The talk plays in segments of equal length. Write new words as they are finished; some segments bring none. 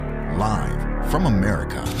Live from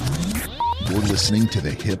America, you're listening to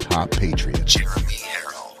the Hip Hop Patriot, Jeremy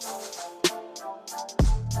Herrell.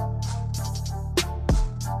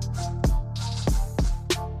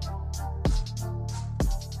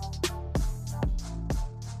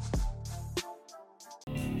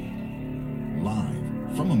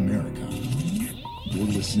 Live from America, you're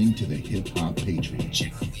listening to the Hip Hop Patriot,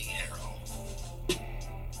 Jeremy Herrell.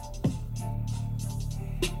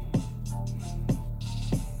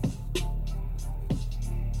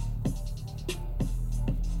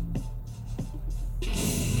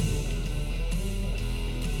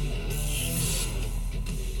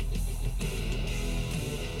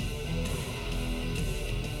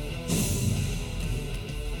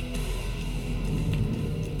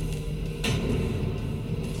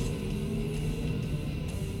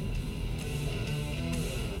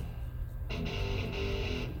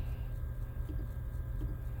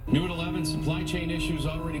 New at 11, supply chain issues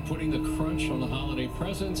already putting the crunch on the holiday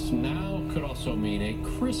presents. Now could also mean a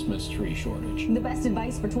Christmas tree shortage. The best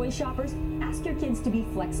advice for toy shoppers, ask your kids to be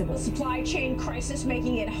flexible. Supply chain crisis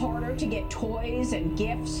making it harder to get toys and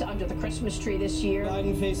gifts under the Christmas tree this year.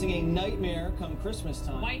 Biden facing a nightmare come Christmas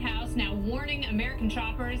time. White House now warning American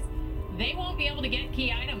shoppers they won't be able to get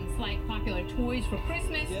key items like popular toys for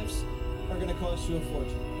Christmas. Gifts are going to cost you a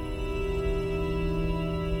fortune.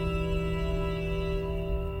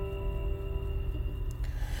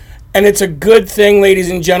 And it's a good thing, ladies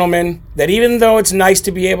and gentlemen, that even though it's nice to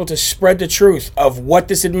be able to spread the truth of what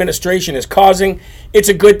this administration is causing, it's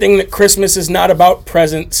a good thing that Christmas is not about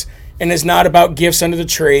presents and is not about gifts under the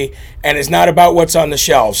tree and is not about what's on the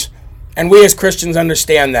shelves. And we as Christians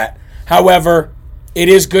understand that. However, it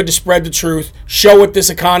is good to spread the truth, show what this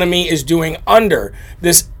economy is doing under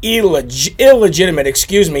this illegal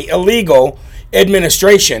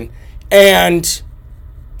administration, and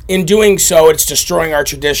in doing so, it's destroying our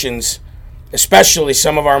traditions, especially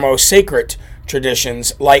some of our most sacred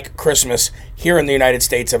traditions, like Christmas here in the United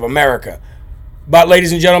States of America. But,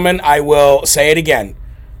 ladies and gentlemen, I will say it again.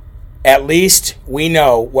 At least we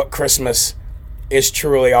know what Christmas is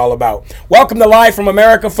truly all about. Welcome to Live from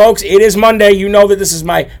America, folks. It is Monday. You know that this is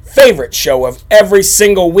my favorite show of every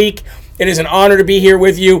single week. It is an honor to be here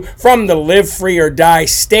with you from the Live Free or Die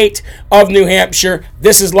state of New Hampshire.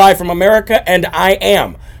 This is Live from America, and I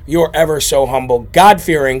am your ever so humble,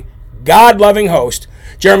 God-fearing, God-loving host,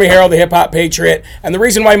 Jeremy Herrell, the Hip Hop Patriot. And the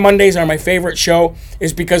reason why Mondays are my favorite show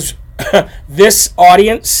is because this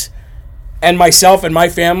audience and myself and my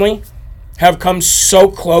family have come so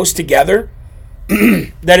close together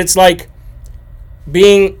that it's like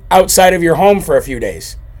being outside of your home for a few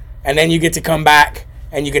days. And then you get to come back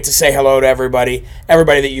and you get to say hello to everybody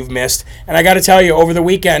that you've missed. And I got to tell you, over the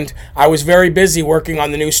weekend, I was very busy working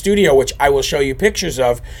on the new studio, which I will show you pictures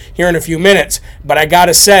of here in a few minutes. But I got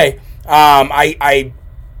to say, I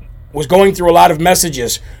was going through a lot of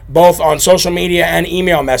messages, both on social media and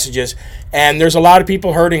email messages, and there's a lot of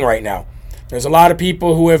people hurting right now. There's a lot of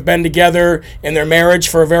people who have been together in their marriage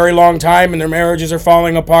for a very long time, and their marriages are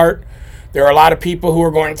falling apart. There are a lot of people who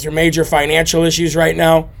are going through major financial issues right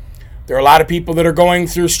now. There are a lot of people that are going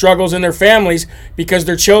through struggles in their families because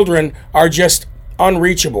their children are just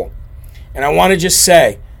unreachable. And I want to just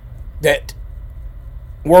say that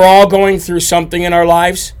we're all going through something in our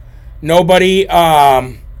lives. Everybody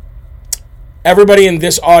in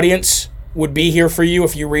this audience would be here for you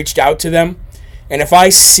if you reached out to them. And if I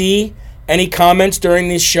see any comments during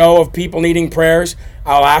this show of people needing prayers,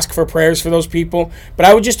 I'll ask for prayers for those people. But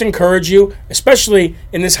I would just encourage you, especially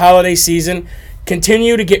in this holiday season,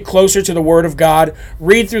 continue to get closer to the Word of God.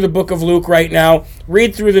 Read through the book of Luke right now.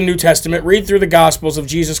 Read through the New Testament. Read through the Gospels of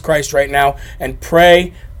Jesus Christ right now. And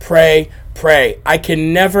pray, pray, pray. I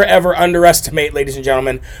can never, ever underestimate, ladies and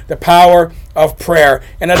gentlemen, the power of prayer.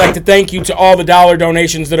 And I'd like to thank you to all the dollar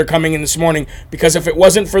donations that are coming in this morning, because if it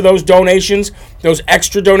wasn't for those donations, those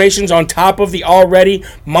extra donations on top of the already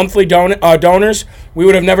monthly donors, we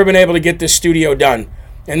would have never been able to get this studio done.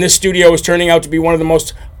 And this studio is turning out to be one of the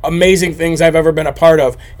most amazing things I've ever been a part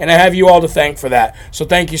of. And I have you all to thank for that. So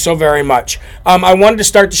thank you so very much. I wanted to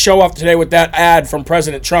start the show off today with that ad from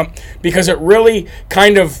President Trump, because it really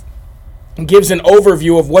kind of gives an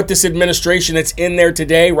overview of what this administration that's in there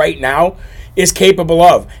today, right now, is capable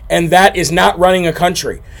of. And that is not running a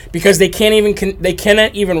country, because they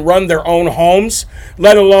cannot even run their own homes,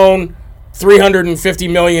 let alone 350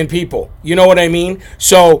 million people. You know what I mean?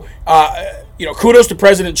 So, kudos to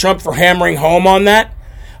President Trump for hammering home on that.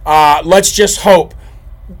 Let's just hope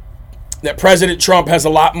that President Trump has a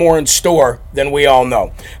lot more in store than we all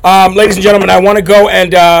know. Ladies and gentlemen, I want to go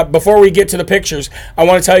and before we get to the pictures, I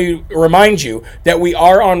want to remind you that we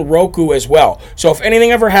are on Roku as well. So if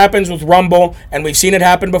anything ever happens with Rumble, and we've seen it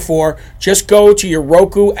happen before, just go to your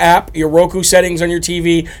Roku app, your Roku settings on your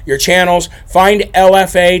TV, your channels, find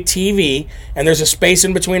LFA TV, and there's a space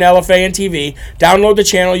in between LFA and TV. Download the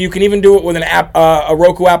channel. You can even do it with an app, a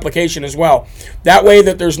Roku application as well. That way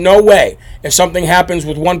that there's no way if something happens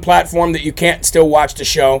with one platform that you can't still watch the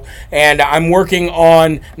show. And I'm working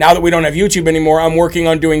on, now that we don't have YouTube anymore, I'm working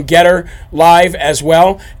on doing Getter Live as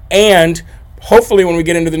well. And hopefully when we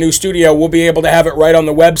get into the new studio, we'll be able to have it right on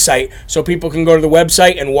the website so people can go to the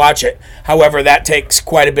website and watch it. However, that takes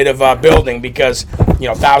quite a bit of building because,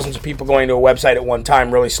 thousands of people going to a website at one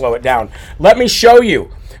time really slow it down. Let me show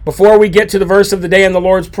you. Before we get to the verse of the day and the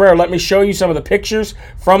Lord's Prayer, let me show you some of the pictures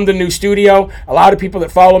from the new studio. A lot of people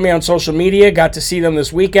that follow me on social media got to see them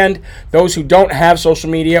this weekend. Those who don't have social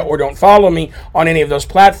media or don't follow me on any of those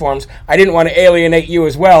platforms, I didn't want to alienate you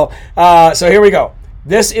as well. So here we go.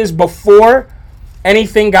 This is before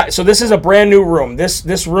anything got... So this is a brand new room.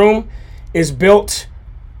 This room is built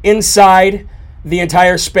inside the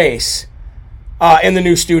entire space in the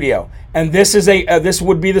new studio. And this is this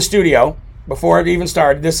would be the studio. Before it even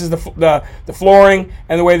started, this is the flooring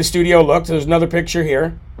and the way the studio looked. There's another picture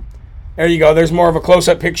here. There you go. There's more of a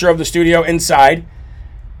close-up picture of the studio inside.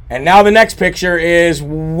 And now the next picture is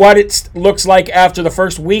what it looks like after the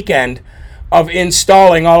first weekend of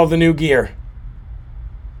installing all of the new gear.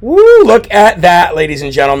 Woo! Look at that, ladies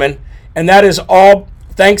and gentlemen. And that is all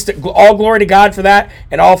all glory to God for that,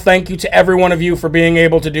 and all thank you to every one of you for being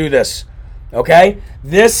able to do this. Okay?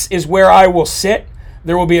 This is where I will sit.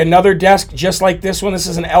 There will be another desk just like this one. This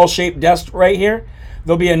is an L-shaped desk right here.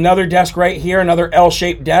 There'll be another desk right here, another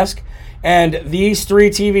L-shaped desk. And these three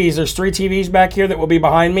TVs, there's three TVs back here that will be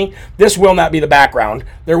behind me. This will not be the background.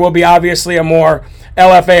 There will be obviously a more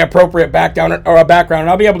LFA appropriate background, and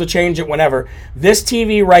I'll be able to change it whenever. This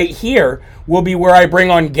TV right here will be where I bring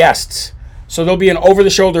on guests. So there'll be an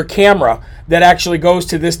over-the-shoulder camera that actually goes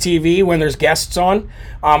to this TV when there's guests on.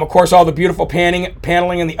 Of course, all the beautiful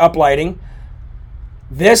paneling and the uplighting.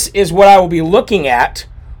 This is what I will be looking at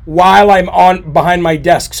while I'm behind my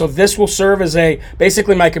desk. So this will serve as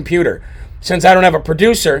basically my computer. Since I don't have a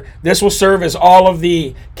producer, this will serve as all of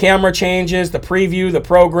the camera changes, the preview, the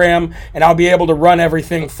program, and I'll be able to run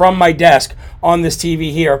everything from my desk on this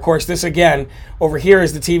TV here. Of course, this again, over here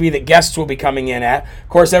is the TV that guests will be coming in at. Of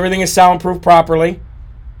course, everything is soundproof properly.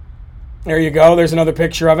 There you go. There's another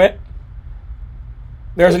picture of it.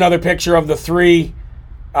 There's another picture of the three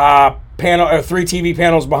TV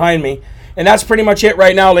panels behind me. And that's pretty much it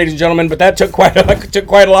right now, ladies and gentlemen. But that took quite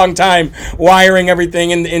a long time, wiring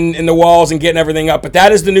everything in the walls and getting everything up. But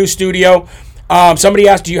that is the new studio. Somebody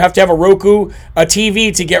asked, do you have to have a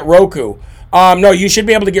TV to get Roku? No, you should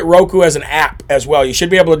be able to get Roku as an app as well. You should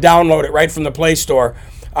be able to download it right from the Play Store.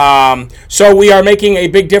 So we are making a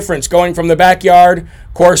big difference going from the backyard,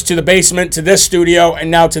 of course, to the basement, to this studio, and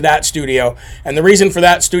now to that studio. And the reason for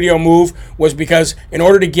that studio move was because in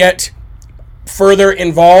order to get further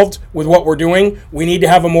involved with what we're doing, we need to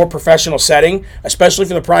have a more professional setting, especially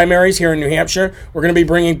for the primaries here in New Hampshire. We're going to be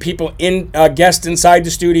bringing people in, guests inside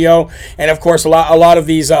the studio, and of course a lot of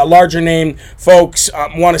these larger name folks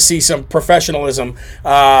want to see some professionalism,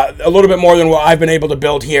 a little bit more than what I've been able to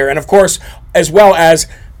build here, and of course as well as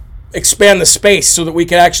expand the space so that we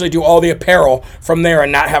can actually do all the apparel from there and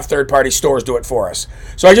not have third-party stores do it for us.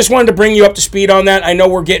 So I just wanted to bring you up to speed on that. I know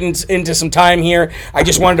we're getting into some time here. I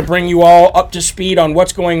just wanted to bring you all up to speed on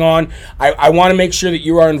what's going on. I want to make sure that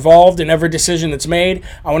you are involved in every decision that's made.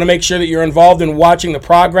 I want to make sure that you're involved in watching the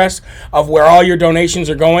progress of where all your donations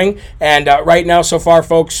are going. And right now, so far,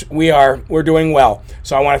 folks, we're doing well.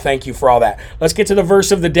 So I want to thank you for all that. Let's get to the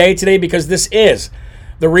verse of the day today, because this is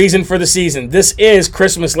the reason for the season. This is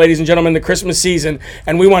Christmas, ladies and gentlemen, the Christmas season,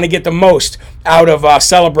 and we want to get the most out of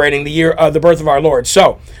celebrating the birth of our Lord.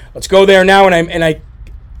 So let's go there now, and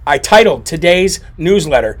I titled today's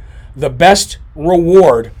newsletter, "The Best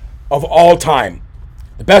Reward of All Time."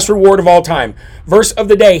 The best reward of all time. Verse of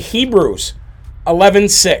the day, Hebrews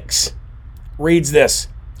 11:6, reads this: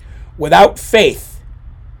 "Without faith,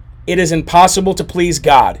 it is impossible to please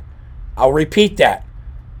God." I'll repeat that.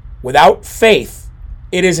 Without faith,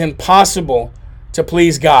 it is impossible to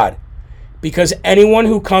please God, because anyone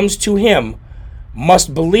who comes to him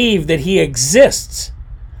must believe that he exists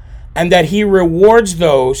and that he rewards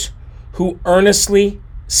those who earnestly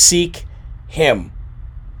seek him.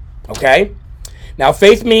 Okay? Now,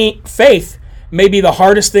 faith may be the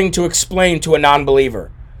hardest thing to explain to a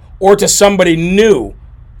non-believer or to somebody new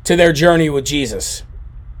to their journey with Jesus.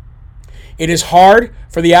 It is hard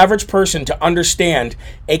for the average person to understand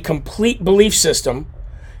a complete belief system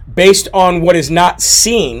based on what is not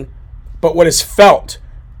seen, but what is felt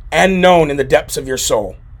and known in the depths of your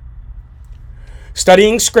soul.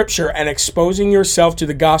 Studying Scripture and exposing yourself to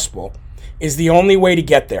the gospel is the only way to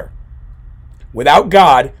get there. Without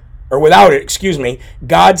it,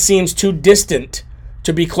 God seems too distant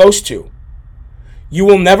to be close to. You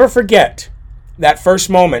will never forget that first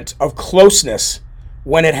moment of closeness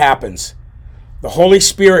when it happens. The Holy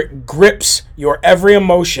Spirit grips your every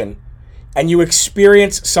emotion, and you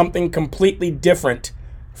experience something completely different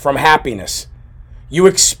from happiness. You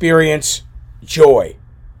experience joy,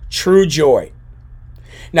 true joy.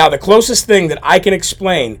 Now, the closest thing that I can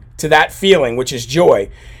explain to that feeling, which is joy,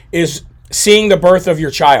 is seeing the birth of your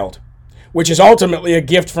child, which is ultimately a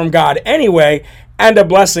gift from God anyway, and a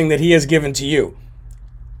blessing that He has given to you.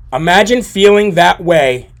 Imagine feeling that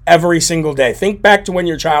way every single day. Think back to when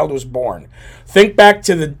your child was born. Think back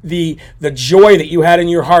to the joy that you had in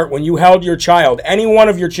your heart when you held your child, any one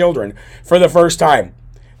of your children, for the first time.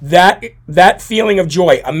 That feeling of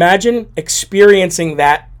joy, imagine experiencing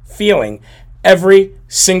that feeling every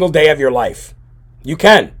single day of your life. You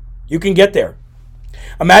can get there.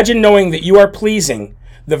 Imagine knowing that you are pleasing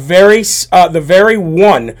the very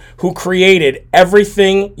one who created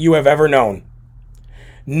everything you have ever known.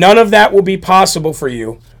 None of that will be possible for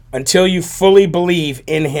you until you fully believe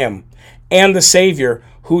in Him and the Savior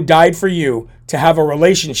who died for you to have a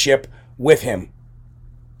relationship with Him.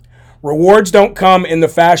 Rewards don't come in the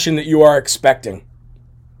fashion that you are expecting.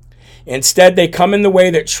 Instead, they come in the way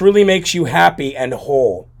that truly makes you happy and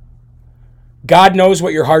whole. God knows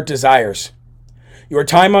what your heart desires. Your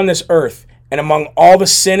time on this earth and among all the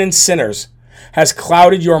sin and sinners has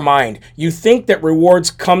clouded your mind. You think that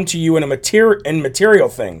rewards come to you in material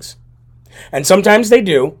things. And sometimes they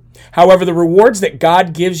do. However, the rewards that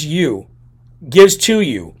God gives to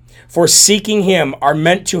you for seeking Him are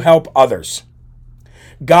meant to help others.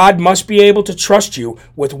 God must be able to trust you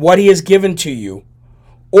with what He has given to you,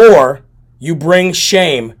 or you bring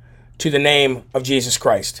shame to the name of Jesus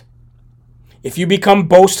Christ. If you become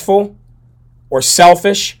boastful or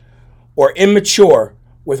selfish or immature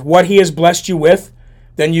with what He has blessed you with,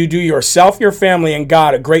 then you do yourself, your family, and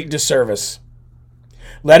God a great disservice.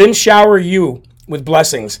 Let Him shower you with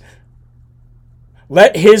blessings.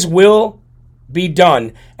 Let His will be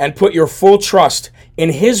done and put your full trust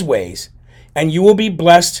in His ways, and you will be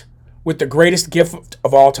blessed with the greatest gift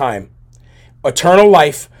of all time, eternal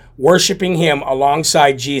life, worshiping Him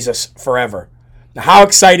alongside Jesus forever. Now, how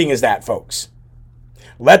exciting is that, folks?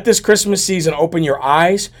 Let this Christmas season open your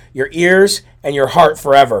eyes, your ears, and your heart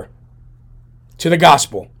forever to the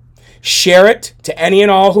gospel. Share it to any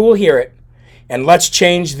and all who will hear it, and let's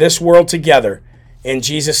change this world together. In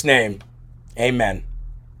Jesus' name, amen.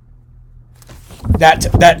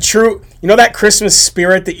 That true, that Christmas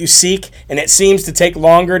spirit that you seek, and it seems to take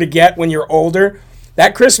longer to get when you're older,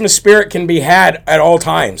 that Christmas spirit can be had at all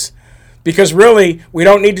times. Because really, we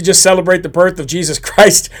don't need to just celebrate the birth of Jesus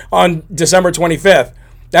Christ on December 25th.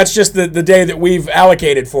 That's just the day that we've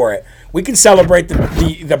allocated for it. We can celebrate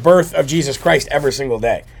the birth of Jesus Christ every single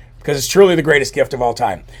day, because it's truly the greatest gift of all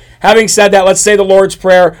time. Having said that, let's say the Lord's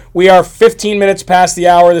Prayer. We are 15 minutes past the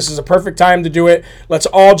hour. This is a perfect time to do it. Let's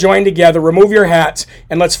all join together, remove your hats,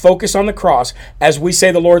 and let's focus on the cross as we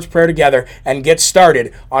say the Lord's Prayer together and get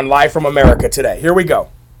started on Live from America today. Here we go.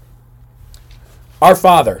 Our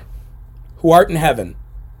Father, who art in heaven,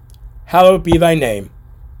 hallowed be thy name.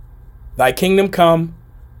 Thy kingdom come,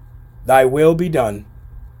 thy will be done,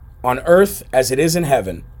 on earth as it is in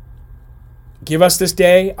heaven. Give us this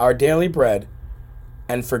day our daily bread,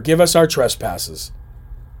 and forgive us our trespasses,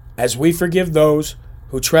 as we forgive those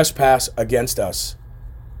who trespass against us.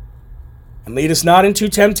 And lead us not into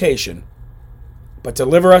temptation, but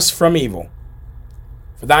deliver us from evil.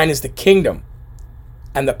 For thine is the kingdom,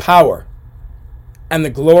 and the power, and the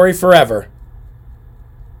glory forever.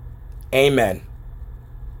 Amen.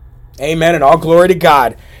 Amen, and all glory to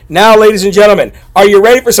God. Now, ladies and gentlemen, are you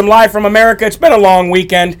ready for some Live from America? It's been a long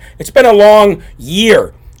weekend. It's been a long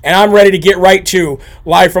year. And I'm ready to get right to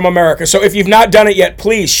Live from America. So if you've not done it yet,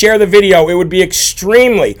 please share the video. It would be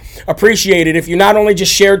extremely appreciated if you not only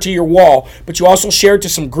just shared to your wall, but you also shared to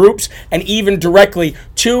some groups and even directly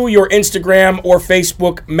to your Instagram or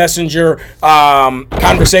Facebook Messenger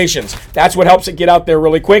conversations. That's what helps it get out there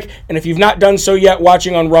really quick. And if you've not done so yet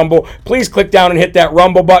watching on Rumble, please click down and hit that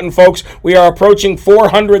Rumble button, folks. We are approaching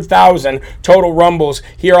 400,000 total Rumbles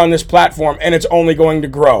here on this platform, and it's only going to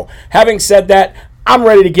grow. Having said that, I'm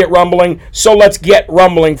ready to get rumbling, so let's get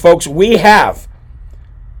rumbling, folks. We have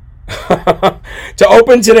to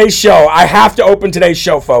open today's show, I have to open today's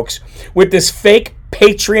show, folks, with this fake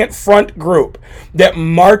Patriot Front group that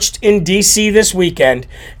marched in D.C. this weekend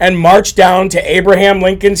and marched down to Abraham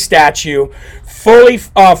Lincoln's statue,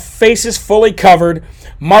 faces fully covered,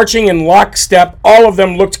 marching in lockstep. All of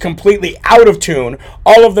them looked completely out of tune.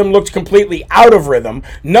 All of them looked completely out of rhythm.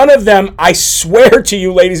 None of them, I swear to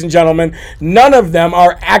you, ladies and gentlemen, none of them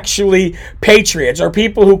are actually patriots or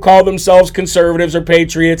people who call themselves conservatives or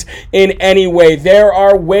patriots in any way. There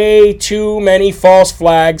are way too many false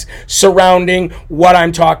flags surrounding what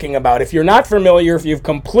I'm talking about. If you're not familiar, if you've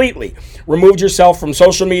completely removed yourself from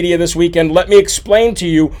social media this weekend, let me explain to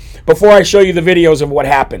you before I show you the videos of what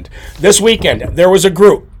happened. This weekend, there was a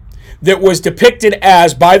group that was depicted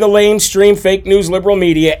as, by the mainstream fake news liberal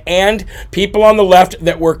media and people on the left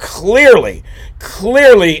that were clearly,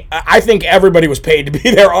 I think everybody was paid to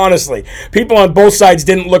be there, honestly. People on both sides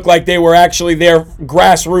didn't look like they were actually there,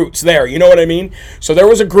 grassroots there, you know what I mean? So there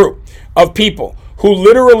was a group of people who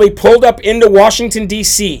literally pulled up into Washington,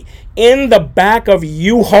 D.C. in the back of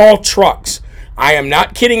U-Haul trucks. I am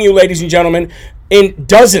not kidding you, ladies and gentlemen, in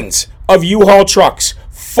dozens of U-Haul trucks,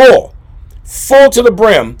 full to the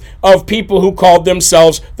brim of people who called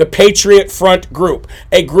themselves the Patriot Front Group,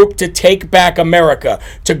 a group to take back America,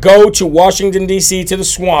 to go to Washington, D.C., to the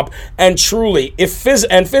swamp, and truly,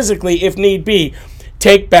 physically, if need be,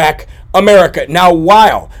 take back America. Now,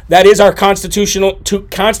 while that is our constitutional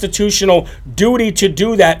duty to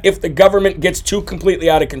do that if the government gets too completely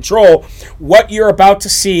out of control, what you're about to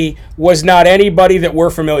see was not anybody that we're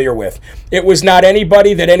familiar with. It was not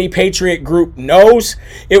anybody that any patriot group knows.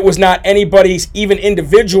 It was not anybody, even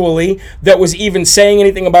individually, that was even saying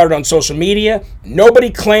anything about it on social media. Nobody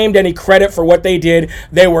claimed any credit for what they did.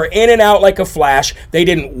 They were in and out like a flash. They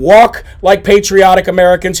didn't walk like patriotic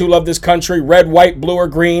Americans who love this country, red, white, blue, or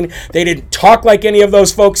green. They didn't talk like any of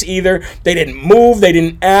those folks either. They didn't move. They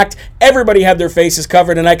didn't act. Everybody had their faces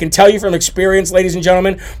covered. And I can tell you from experience, ladies and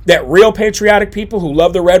gentlemen, that real patriotic people who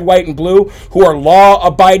love the red, white, and blue, who are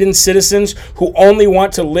law-abiding citizens, who only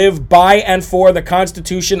want to live by and for the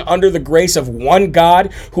Constitution under the grace of one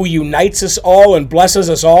God who unites us all and blesses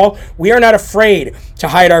us all, we are not afraid to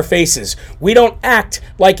hide our faces. We don't act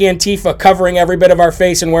like Antifa, covering every bit of our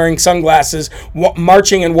face and wearing sunglasses,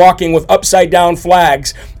 marching and walking with upside-down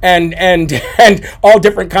flags and all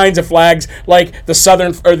different kinds of flags, like the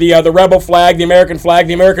Southern or the rebel flag, the American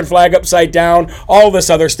flag upside down, all this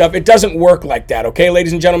other stuff. It doesn't work like that, okay,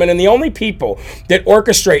 ladies and gentlemen? And the only people that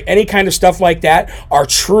orchestrate any kind of stuff like that are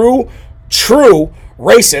true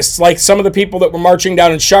racists, like some of the people that were marching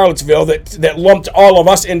down in Charlottesville that lumped all of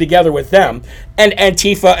us in together with them, and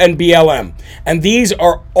Antifa and BLM. And these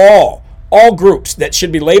are all groups that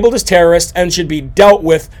should be labeled as terrorists and should be dealt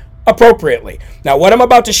with appropriately. Now, what I'm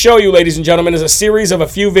about to show you, ladies and gentlemen, is a series of a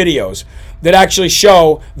few videos that actually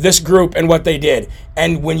show this group and what they did.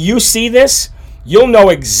 And when you see this, you'll know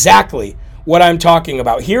exactly what I'm talking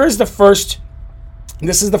about.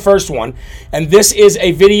 This is the first one, and this is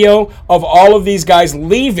a video of all of these guys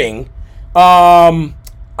leaving.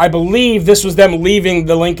 I believe this was them leaving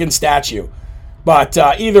the Lincoln statue. But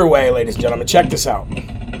either way, ladies and gentlemen, check this out.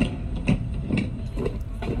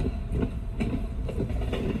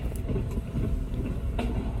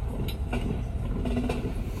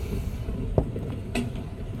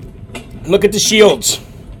 Look at the shields.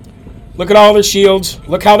 Look at all their shields.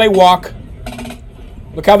 Look how they walk.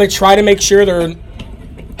 Look how they try to make sure they're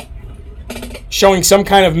showing some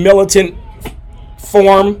kind of militant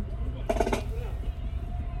form.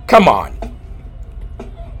 Come on.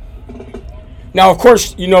 Now, of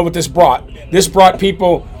course, you know what this brought. This brought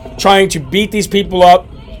people trying to beat these people up,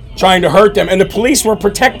 trying to hurt them. And the police were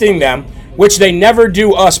protecting them, which they never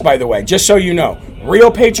do us, by the way, just so you know.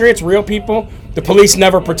 Real patriots, real people, the police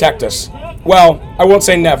never protect us. Well, I won't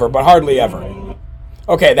say never, but hardly ever.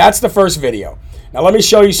 Okay, that's the first video. Now let me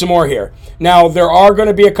show you some more here. Now there are going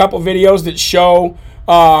to be a couple videos that show,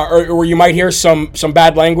 or you might hear some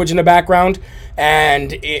bad language in the background,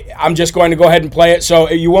 and I'm just going to go ahead and play it. So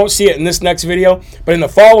you won't see it in this next video, but in the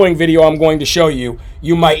following video I'm going to show you,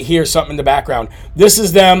 you might hear something in the background. This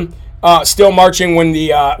is them still marching when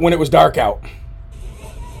it was dark out.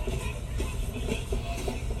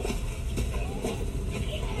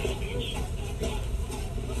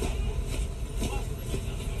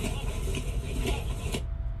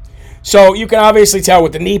 So you can obviously tell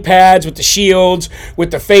with the knee pads, with the shields,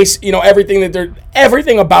 with the face, you know,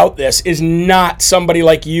 everything about this is not somebody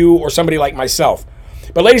like you or somebody like myself.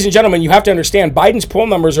 But ladies and gentlemen, you have to understand Biden's poll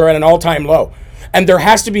numbers are at an all-time low. And there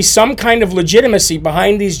has to be some kind of legitimacy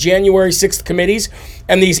behind these January 6th committees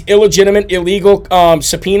and these illegitimate, illegal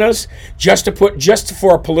subpoenas just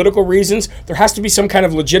for political reasons. There has to be some kind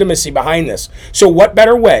of legitimacy behind this. So what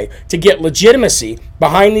better way to get legitimacy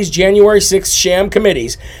behind these January 6th sham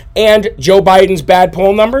committees and Joe Biden's bad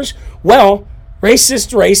poll numbers? Well, racists.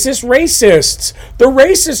 The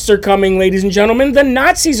racists are coming, ladies and gentlemen. The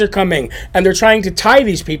Nazis are coming. And they're trying to tie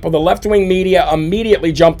these people. The left-wing media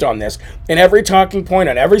immediately jumped on this. In every talking point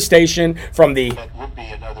on every station from the... That would be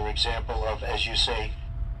another example of, as you say,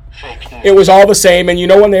 fake news. It was all the same. And you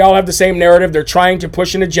know when they all have the same narrative, they're trying to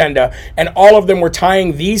push an agenda. And all of them were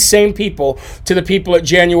tying these same people to the people at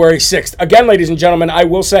January 6th. Again, ladies and gentlemen, I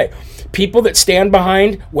will say, people that stand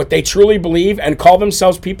behind what they truly believe and call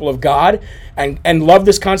themselves people of God and love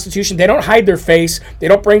this Constitution, they don't hide their face. They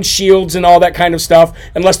don't bring shields and all that kind of stuff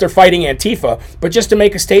unless they're fighting Antifa. But just to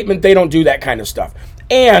make a statement, they don't do that kind of stuff.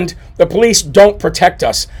 And the police don't protect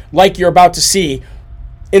us like you're about to see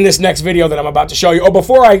in this next video that I'm about to show you. Oh,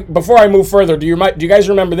 before I move further, do you guys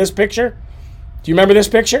remember this picture? Do you remember this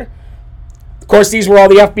picture? Of course, these were all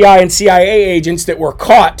the FBI and CIA agents that were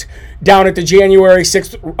caught down at the January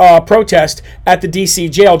 6th protest at the D.C.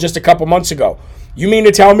 jail just a couple months ago. You mean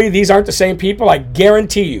to tell me these aren't the same people? I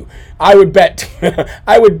guarantee you. I would bet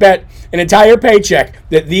an entire paycheck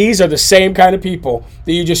that these are the same kind of people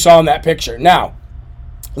that you just saw in that picture. Now,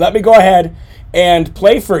 let me go ahead and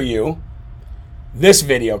play for you this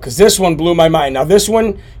video, because this one blew my mind. Now, this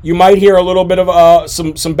one, you might hear a little bit of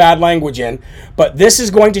some bad language in, but this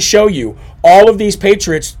is going to show you all of these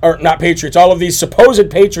patriots, or not patriots, all of these supposed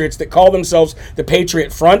patriots that call themselves the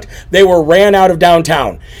Patriot Front. They were ran out of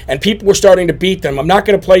downtown, and people were starting to beat them. I'm not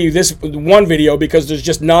going to play you this one video because there's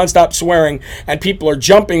just nonstop swearing, and people are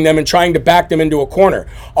jumping them and trying to back them into a corner.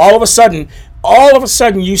 All of a sudden,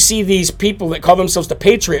 you see these people that call themselves the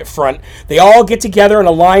Patriot Front. They all get together in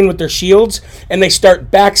a line with their shields, and they start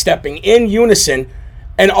backstepping in unison,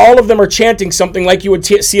 and all of them are chanting something like you would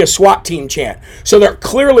see a SWAT team chant. So they're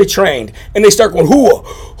clearly trained, and they start going, hooah,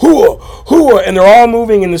 hooah, hooah, and they're all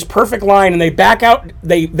moving in this perfect line, and they back out,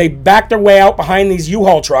 they back their way out behind these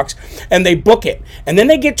U-Haul trucks, and they book it. And then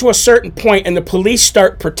they get to a certain point, and the police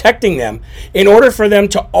start protecting them in order for them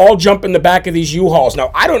to all jump in the back of these U-Hauls.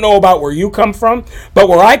 Now, I don't know about where you come from, but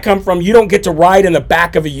where I come from, you don't get to ride in the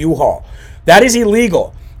back of a U-Haul. That is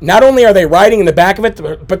illegal. Not only are they riding in the back of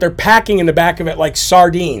it, but they're packing in the back of it like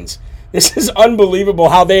sardines. This is unbelievable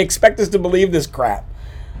how they expect us to believe this crap.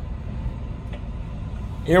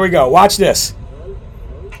 Here we go. Watch this.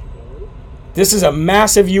 This is a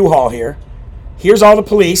massive U-Haul here. Here's all the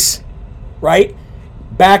police, right?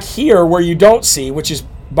 Back here where you don't see, which is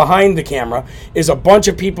behind the camera, is a bunch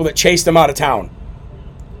of people that chase them out of town.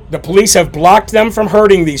 The police have blocked them from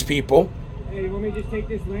hurting these people. Hey, you want me to just take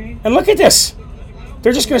this lane? And look at this.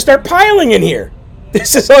 They're just going to start piling in here.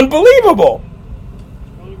 This is unbelievable.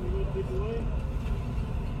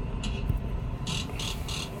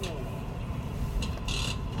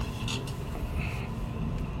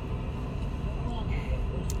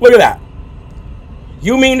 Look at that.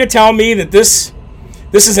 You mean to tell me that this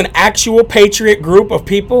is an actual patriot group of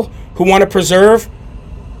people who want to preserve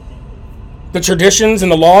the traditions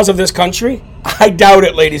and the laws of this country? I doubt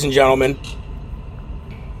it, ladies and gentlemen.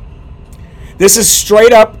 This is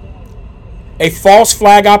straight up a false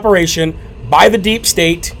flag operation by the deep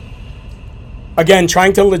state, again,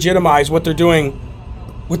 trying to legitimize what they're doing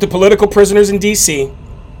with the political prisoners in D.C.,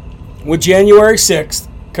 with January 6th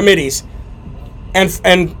committees,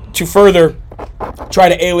 and to further try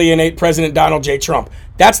to alienate President Donald J. Trump.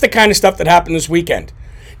 That's the kind of stuff that happened this weekend.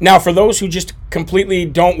 Now, for those who just completely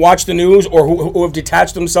don't watch the news or who have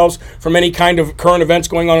detached themselves from any kind of current events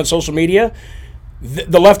going on social media,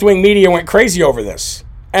 the left-wing media went crazy over this.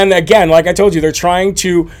 And again, like I told you, they're trying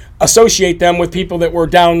to associate them with people that were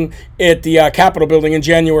down at the Capitol building in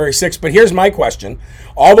January 6th. But here's my question.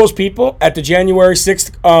 All those people at the January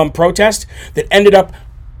 6th protest that ended up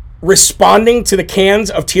responding to the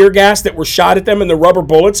cans of tear gas that were shot at them and the rubber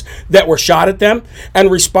bullets that were shot at them,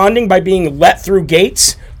 and responding by being let through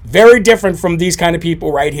gates, very different from these kind of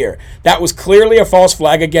people right here. That was clearly a false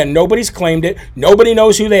flag. Again, nobody's claimed it. Nobody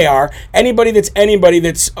knows who they are. Anybody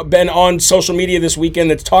that's been on social media this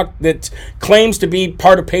weekend that claims to be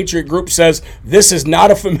part of Patriot Group says this is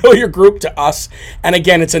not a familiar group to us. And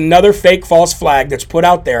again, it's another fake false flag that's put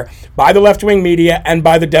out there by the left-wing media and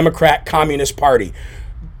by the Democrat Communist Party.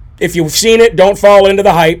 If you've seen it, don't fall into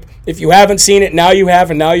the hype. If you haven't seen it, now you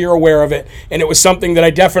have, and now you're aware of it. And it was something that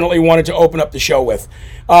I definitely wanted to open up the show with.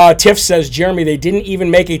 Tiff says, Jeremy, they didn't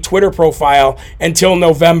even make a Twitter profile until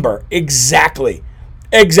November. Exactly,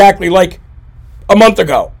 like a month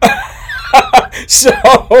ago.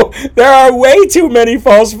 So there are way too many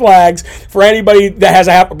false flags for anybody that has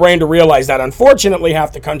a half a brain to realize that. Unfortunately,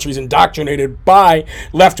 half the country's indoctrinated by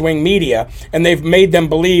left-wing media, and they've made them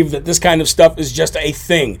believe that this kind of stuff is just a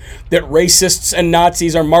thing, that racists and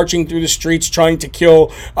Nazis are marching through the streets trying to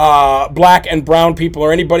kill black and brown people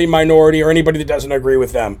or anybody minority or anybody that doesn't agree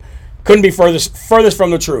with them. Couldn't be furthest from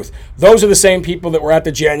the truth. Those are the same people that were at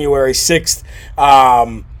the January 6th,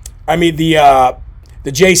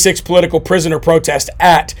 the J6 political prisoner protest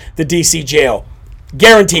at the D.C. jail.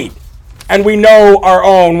 Guaranteed. And we know our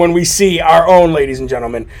own when we see our own, ladies and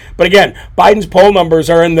gentlemen. But again, Biden's poll numbers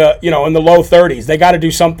are in the low 30s. They got to do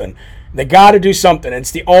something.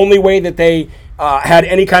 It's the only way that they had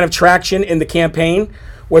any kind of traction in the campaign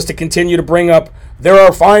was to continue to bring up there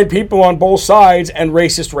are fine people on both sides and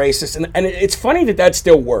racist. And it's funny that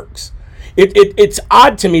still works. It's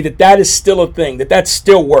odd to me that is still a thing, that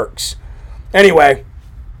still works. Anyway,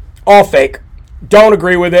 all fake. Don't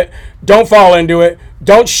agree with it. Don't fall into it.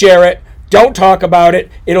 Don't share it. Don't talk about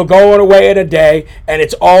it. It'll go away in a day, and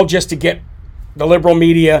it's all just to get the liberal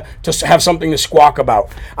media to have something to squawk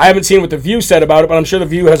about. I haven't seen what The View said about it, but I'm sure The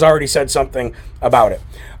View has already said something about it.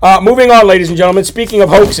 Moving on, ladies and gentlemen, speaking of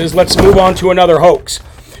hoaxes, let's move on to another hoax,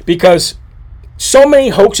 because so many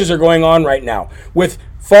hoaxes are going on right now with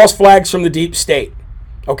false flags from the deep state.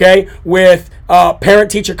 Okay, with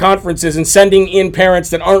parent-teacher conferences and sending in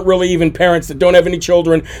parents that aren't really even parents, that don't have any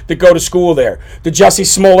children that go to school there. The Jussie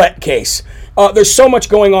Smollett case. There's so much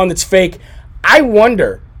going on that's fake. I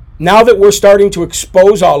wonder, now that we're starting to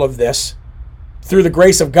expose all of this through the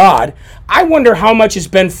grace of God, I wonder how much has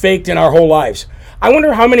been faked in our whole lives. I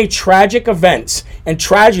wonder how many tragic events and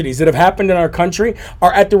tragedies that have happened in our country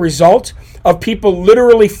are at the result of people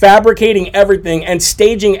literally fabricating everything and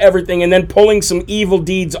staging everything and then pulling some evil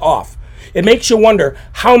deeds off. It makes you wonder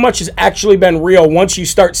how much has actually been real once you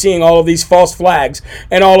start seeing all of these false flags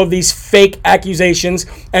and all of these fake accusations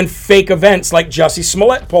and fake events like Jussie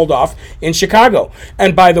Smollett pulled off in Chicago.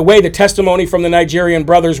 And by the way, the testimony from the Nigerian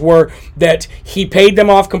brothers were that he paid them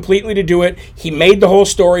off completely to do it. He made the whole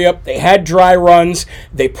story up. They had dry runs.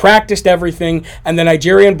 They practiced everything. And the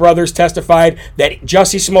Nigerian brothers testified that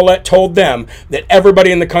Jussie Smollett told them that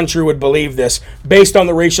everybody in the country would believe this based on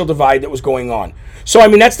the racial divide that was going on. So, I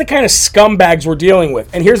mean, that's the kind of scumbags we're dealing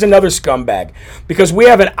with. And here's another scumbag, because we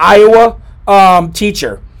have an Iowa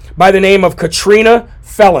teacher by the name of Katrina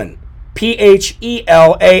Phelan,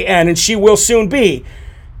 Phelan, and she will soon be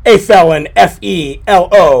a felon,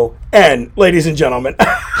 Felon, ladies and gentlemen.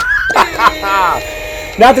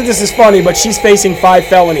 Not that this is funny, but she's facing 5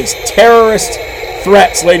 felonies. Terrorist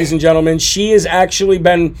threats, ladies and gentlemen. She has actually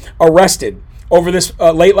been arrested over this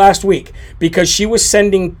late last week because she was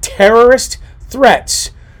sending terrorist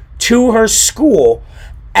threats to her school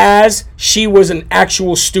as she was an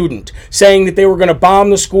actual student, saying that they were going to bomb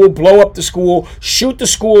the school, blow up the school, shoot the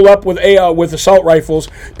school up with assault rifles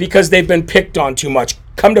because they've been picked on too much.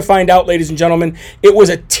 Come to find out, ladies and gentlemen, it was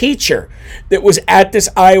a teacher that was at this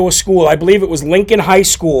Iowa school. I believe it was Lincoln High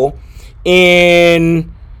School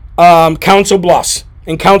in Council Bluffs,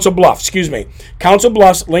 Lincoln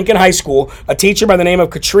High School, a teacher by the name of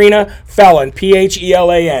Katrina Phelan,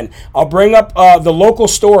 Phelan. I'll bring up the local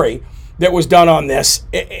story that was done on this.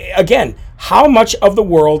 Again, how much of the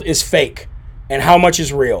world is fake and how much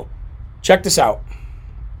is real? Check this out.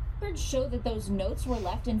 Records show that those notes were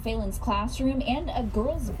left in Phelan's classroom and a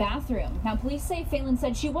girl's bathroom. Now, police say Phelan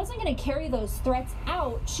said she wasn't going to carry those threats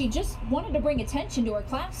out. She just wanted to bring attention to her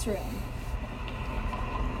classroom.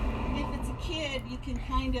 If it's a kid, you can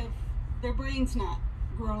kind of, their brain's not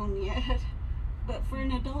grown yet. But for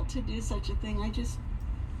an adult to do such a thing, I just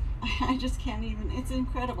can't even. It's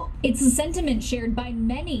incredible. It's a sentiment shared by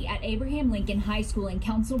many at Abraham Lincoln High School in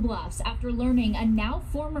Council Bluffs after learning a now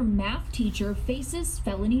former math teacher faces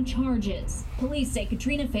felony charges. Police say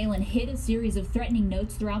Katrina Phelan hid a series of threatening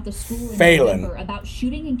notes throughout the school in November about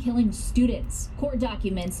shooting and killing students. Court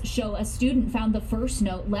documents show a student found the first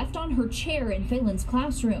note left on her chair in Phelan's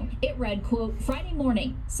classroom. It read, quote, "Friday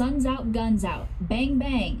morning, sun's out, guns out, bang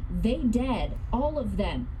bang, they dead, all of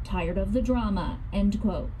them, tired of the drama," end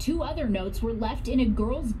quote. 2 other notes were left in a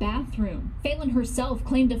girl's bathroom. Phelan herself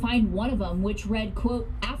claimed to find one of them, which read,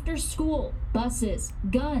 quote, "After school, buses,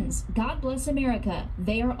 guns, God bless America,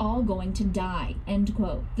 they are all going to die," end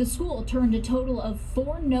quote. The school turned a total of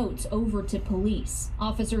 4 notes over to police.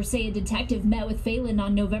 Officers say a detective met with Phelan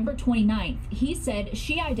on November 29th. He said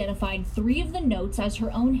she identified 3 of the notes as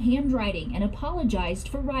her own handwriting and apologized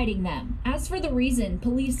for writing them. As for the reason,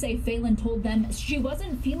 police say Phelan told them she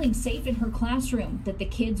wasn't feeling safe in her classroom, that the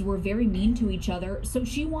kids kids were very mean to each other, so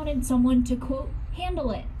she wanted someone to, quote, handle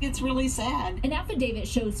it. It's really sad. An affidavit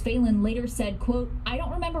shows Phelan later said, quote, I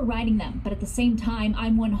don't remember writing them, but at the same time,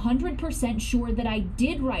 I'm 100% sure that I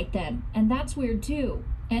did write them, and that's weird too.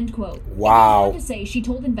 End quote. Wow. It to say she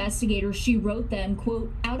told investigators she wrote them,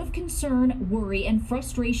 quote, out of concern, worry, and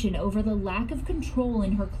frustration over the lack of control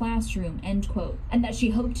in her classroom, end quote. And that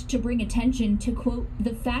she hoped to bring attention to, quote,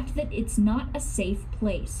 the fact that it's not a safe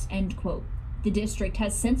place, end quote. The district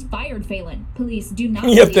has since fired Phelan. Police do not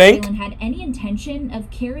believe Phelan had any intention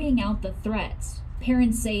of carrying out the threats.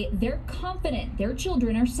 Parents say they're confident their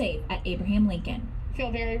children are safe at Abraham Lincoln. I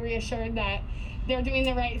feel very reassured that they're doing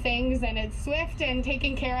the right things and it's swift and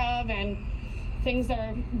taken care of, and things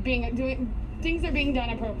are being done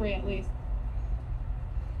appropriately.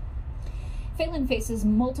 Phelan faces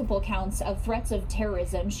multiple counts of threats of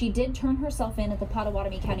terrorism. She did turn herself in at the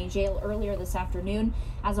Pottawatomie County Jail earlier this afternoon.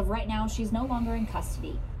 As of right now, she's no longer in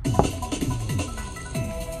custody.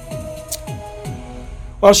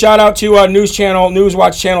 Well, shout out to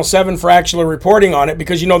Newswatch Channel 7 for actually reporting on it,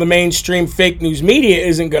 because, you know, the mainstream fake news media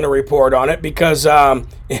isn't going to report on it because,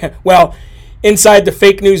 well, inside the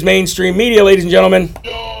fake news mainstream media, ladies and gentlemen,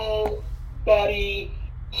 nobody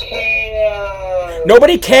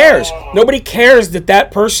cares. Nobody cares that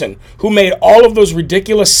that person who made all of those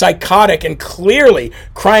ridiculous, psychotic, and clearly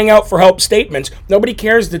crying out for help statements, nobody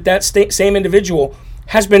cares that that same individual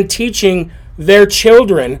has been teaching their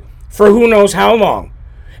children for who knows how long.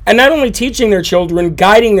 And not only teaching their children,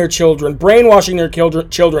 guiding their children, brainwashing their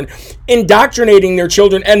children, indoctrinating their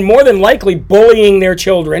children, and more than likely bullying their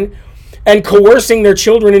children and coercing their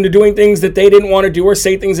children into doing things that they didn't want to do or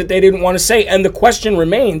say things that they didn't want to say. And the question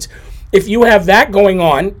remains, if you have that going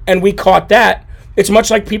on, and we caught that, it's much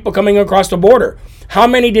like people coming across the border. How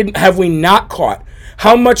many have we not caught?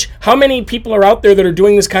 How many people are out there that are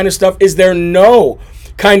doing this kind of stuff? Is there no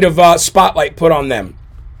kind of spotlight put on them?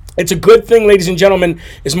 It's a good thing, ladies and gentlemen,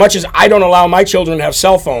 as much as I don't allow my children to have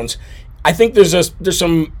cell phones, I think there's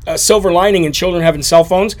some silver lining in children having cell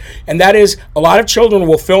phones, and that is a lot of children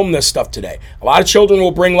will film this stuff today. A lot of children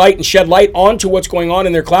will bring light and shed light onto what's going on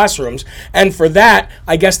in their classrooms, and for that,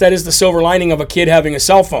 I guess that is the silver lining of a kid having a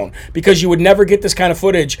cell phone, because you would never get this kind of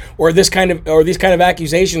footage or these kind of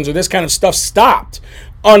accusations or this kind of stuff stopped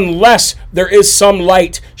unless there is some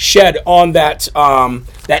light shed on that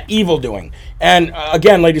evil doing. And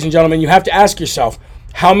again, ladies and gentlemen, you have to ask yourself,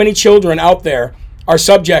 how many children out there are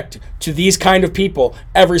subject to these kind of people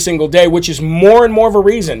every single day, which is more and more of a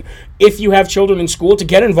reason, if you have children in school, to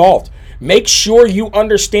get involved. Make sure you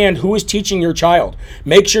understand who is teaching your child.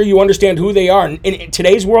 Make sure you understand who they are. In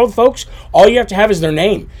today's world, folks, all you have to have is their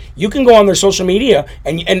name. You can go on their social media,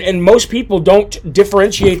 and most people don't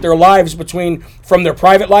differentiate their lives from their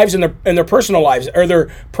private lives and their personal lives, or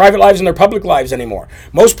their private lives and their public lives anymore.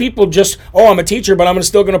 Most people just, I'm a teacher, but I'm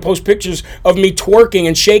still going to post pictures of me twerking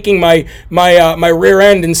and shaking my rear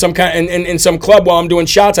end in some club while I'm doing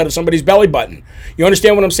shots out of somebody's belly button. You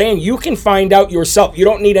understand what I'm saying? You can find out yourself. You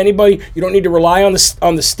don't need anybody. You don't need to rely on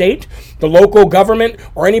the state, the local government,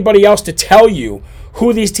 or anybody else to tell you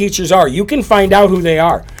who these teachers are. You can find out who they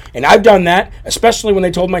are. And I've done that, especially when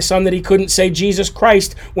they told my son that he couldn't say Jesus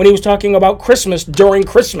Christ when he was talking about Christmas during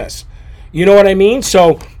Christmas. You know what I mean?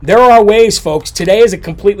 So there are ways, folks. Today is a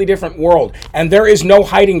completely different world, and there is no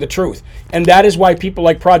hiding the truth. And that is why people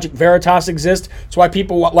like Project Veritas exist. It's why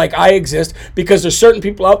people like I exist, because there's certain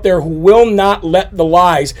people out there who will not let the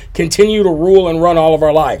lies continue to rule and run all of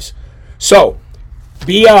our lives. So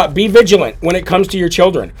be vigilant when it comes to your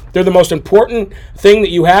children. They're the most important thing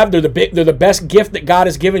that you have. They're the best gift that God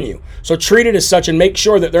has given you. So treat it as such and make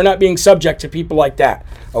sure that they're not being subject to people like that.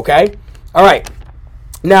 Okay? All right.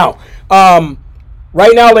 Now,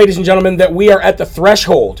 right now, ladies and gentlemen, that we are at the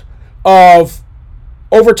threshold of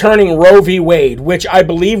overturning Roe v. Wade, which I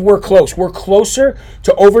believe we're close. We're closer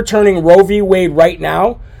to overturning Roe v. Wade right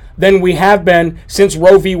now than we have been since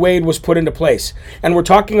Roe v. Wade was put into place. And we're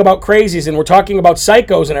talking about crazies, and we're talking about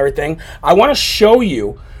psychos and everything. I want to show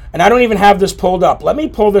you, and I don't even have this pulled up. Let me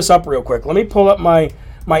pull this up real quick. Let me pull up my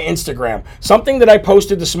Instagram. Something that I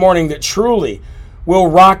posted this morning that truly will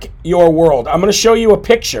rock your world. I'm going to show you a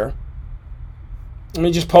picture. Let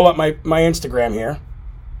me just pull up my Instagram here.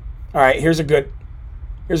 All right, here's a good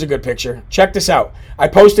picture. Check this out. I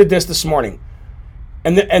posted this morning.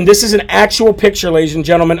 And this is an actual picture, ladies and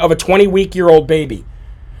gentlemen, of a 20-week-old baby.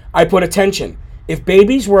 I put attention. If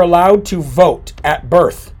babies were allowed to vote at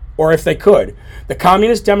birth, or if they could, the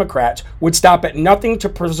Communist Democrats would stop at nothing to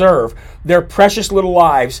preserve their precious little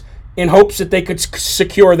lives in hopes that they could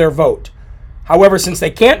secure their vote. However, since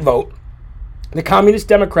they can't vote, The Communist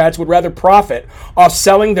Democrats would rather profit off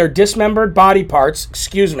selling their dismembered body parts,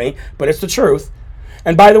 excuse me, but it's the truth.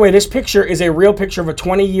 And by the way, this picture is a real picture of a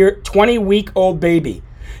 20-week-old baby.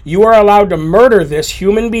 You are allowed to murder this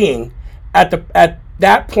human being at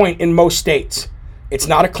that point in most states. It's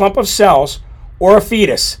not a clump of cells or a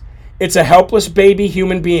fetus. It's a helpless baby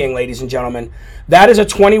human being, ladies and gentlemen. That is a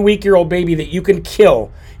 20-week-old baby that you can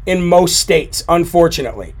kill in most states,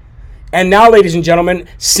 unfortunately. And now, ladies and gentlemen,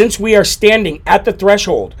 since we are standing at the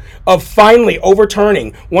threshold of finally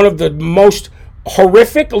overturning one of the most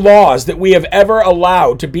horrific laws that we have ever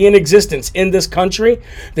allowed to be in existence in this country,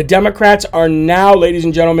 the Democrats are now, ladies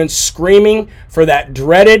and gentlemen, screaming for that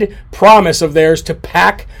dreaded promise of theirs to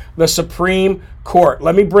pack the Supreme Court.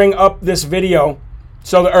 Let me bring up this video,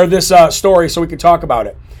 this story, so we can talk about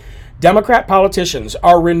it. Democrat politicians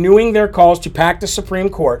are renewing their calls to pack the Supreme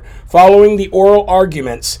Court following the oral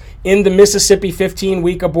arguments in the Mississippi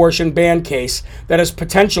 15-week abortion ban case that has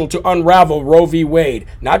potential to unravel Roe v. Wade.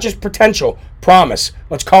 Not just potential, promise.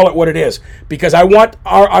 Let's call it what it is. Because I want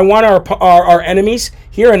our enemies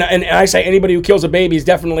here, and I say anybody who kills a baby is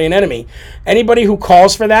definitely an enemy. Anybody who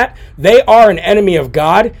calls for that, they are an enemy of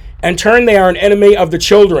God. In turn, they are an enemy of the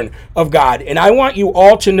children of God. And I want you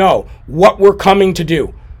all to know what we're coming to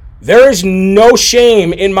do. There is no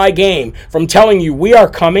shame in my game from telling you we are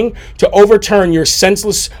coming to overturn your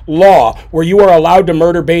senseless law where you are allowed to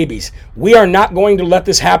murder babies. We are not going to let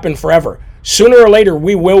this happen forever. Sooner or later,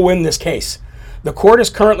 we will win this case. The court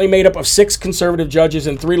is currently made up of 6 conservative judges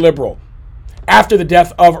and 3 liberal after the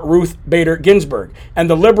death of Ruth Bader Ginsburg, and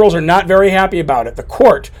the liberals are not very happy about it. The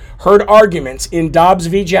court heard arguments in Dobbs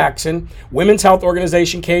v. Jackson, Women's Health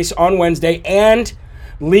Organization case on Wednesday, and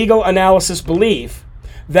legal analysis believe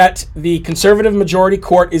that the conservative majority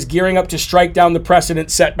court is gearing up to strike down the precedent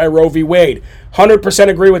set by Roe v. Wade. 100%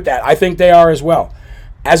 agree with that. I think they are as well.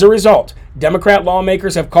 As a result, Democrat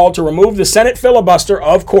lawmakers have called to remove the Senate filibuster,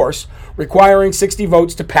 of course, requiring 60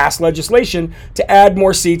 votes to pass legislation to add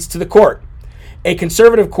more seats to the court. A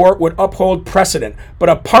conservative court would uphold precedent, but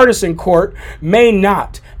a partisan court may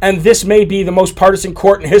not. And this may be the most partisan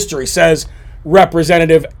court in history, says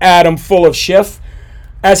Representative Adam Full of Schiff,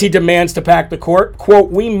 as he demands to pack the court.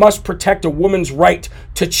 Quote, "We must protect a woman's right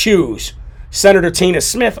to choose." Senator Tina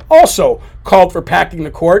Smith also called for packing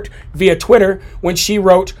the court via Twitter when she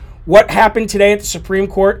wrote, "What happened today at the Supreme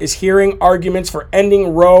Court is hearing arguments for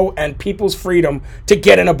ending Roe and people's freedom to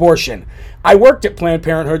get an abortion. I worked at Planned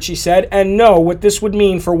Parenthood," she said, "and know what this would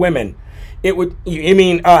mean for women. It would, you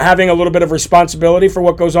mean having a little bit of responsibility for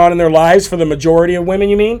what goes on in their lives for the majority of women,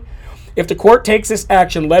 you mean? If the court takes this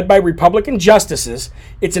action led by Republican justices,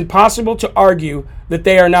 it's impossible to argue that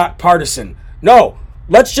they are not partisan." No,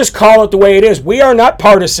 let's just call it the way it is. We are not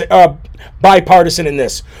bipartisan in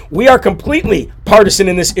this. We are completely partisan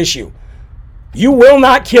in this issue. You will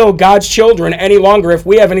not kill God's children any longer if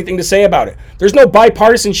we have anything to say about it. There's no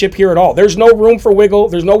bipartisanship here at all. There's no room for wiggle.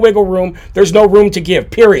 There's no wiggle room. There's no room to give,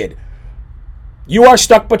 period. You are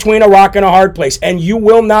stuck between a rock and a hard place, and you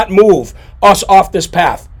will not move us off this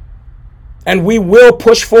path. And we will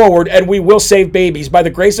push forward, and we will save babies. By the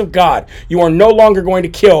grace of God, you are no longer going to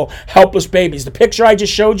kill helpless babies. The picture I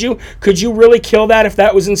just showed you, could you really kill that if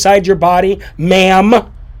that was inside your body,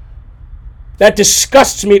 ma'am? That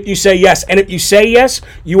disgusts me if you say yes. And if you say yes,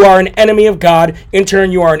 you are an enemy of God. In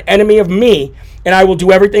turn, you are an enemy of me. And I will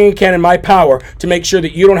do everything I can in my power to make sure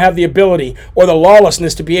that you don't have the ability or the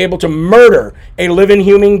lawlessness to be able to murder a living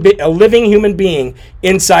human being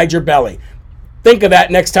inside your belly. Think of that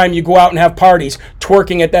next time you go out and have parties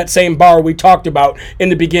twerking at that same bar we talked about in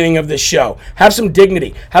the beginning of this show. Have some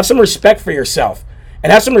dignity. Have some respect for yourself.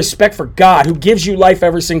 And have some respect for God, who gives you life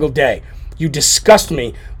every single day. You disgust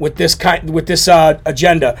me with this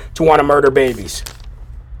agenda to want to murder babies.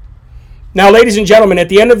 Now, ladies and gentlemen, at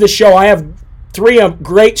the end of the show, I have 3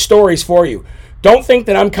 great stories for you. Don't think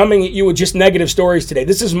that I'm coming at you with just negative stories today.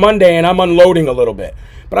 This is Monday, and I'm unloading a little bit.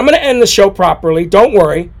 But I'm going to end the show properly. Don't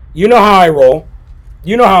worry. You know how I roll.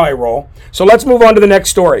 You know how I roll. So let's move on to the next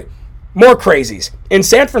story. More crazies. In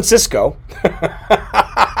San Francisco...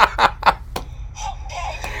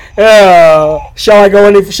 shall I go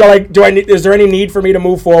any? Is there any need for me to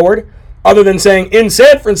move forward other than saying in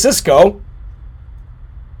San Francisco?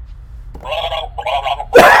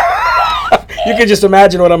 You can just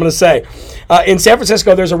imagine what I'm going to say. In San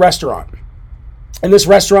Francisco, there's a restaurant, and this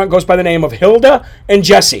restaurant goes by the name of Hilda and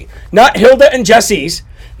Jesse. Not Hilda and Jesse's,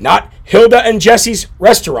 not Hilda and Jesse's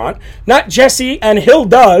restaurant, not Jesse and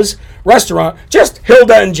Hilda's restaurant, just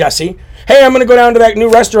Hilda and Jesse. Hey, I'm going to go down to that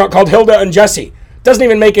new restaurant called Hilda and Jesse. Doesn't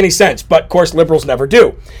even make any sense, but of course liberals never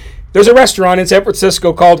do. There's a restaurant in San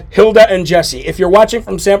Francisco called Hilda and Jesse. If you're watching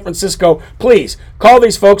from San Francisco, please call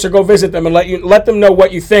these folks or go visit them and let them know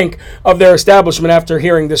what you think of their establishment after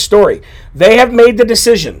hearing this story. They have made the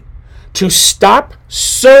decision to stop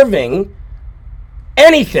serving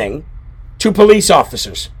anything to police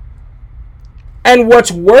officers. And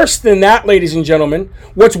what's worse than that, ladies and gentlemen,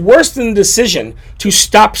 what's worse than the decision to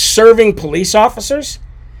stop serving police officers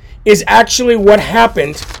is actually what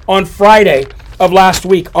happened on Friday of last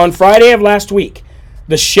week. On Friday of last week,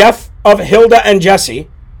 the chef of Hilda and Jesse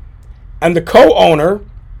and the co-owner,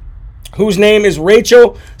 whose name is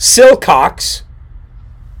Rachel Silcox,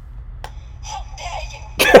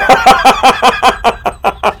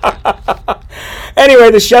 anyway,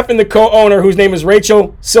 the chef and the co-owner, whose name is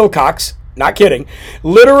Rachel Silcox, not kidding,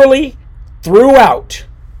 literally threw out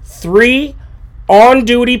 3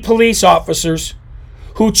 on-duty police officers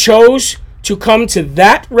who chose to come to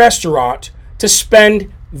that restaurant to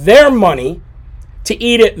spend their money to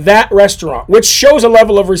eat at that restaurant, which shows a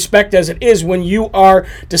level of respect as it is when you are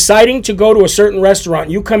deciding to go to a certain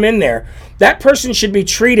restaurant. You come in there, that person should be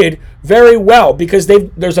treated very well because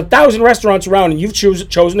there's 1,000 restaurants around and you've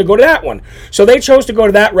chosen to go to that one. So they chose to go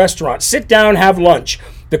to that restaurant, sit down, have lunch.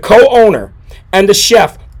 The co-owner and the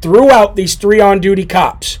chef threw out these 3 on-duty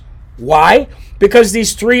cops. Why? Because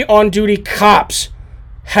these 3 on-duty cops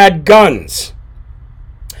had guns.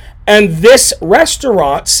 And this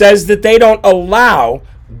restaurant says that they don't allow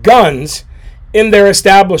guns in their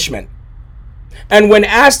establishment. And when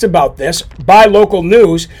asked about this by local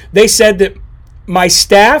news, they said that my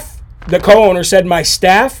staff, the co-owner said my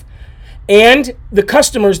staff and the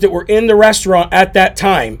customers that were in the restaurant at that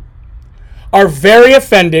time are very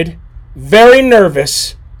offended, very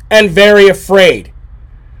nervous, and very afraid.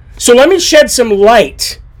 So let me shed some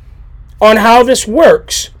light on how this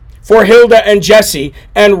works for Hilda and Jesse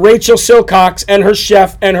and Rachel Silcox and her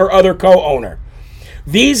chef and her other co-owner.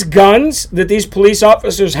 These guns that these police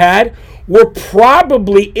officers had were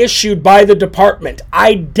probably issued by the department.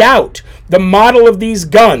 I doubt the model of these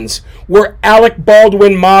guns were Alec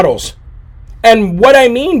Baldwin models. And what I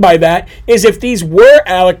mean by that is if these were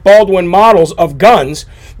Alec Baldwin models of guns,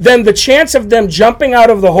 then the chance of them jumping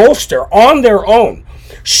out of the holster on their own,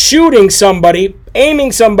 shooting somebody, aiming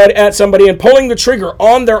at somebody, and pulling the trigger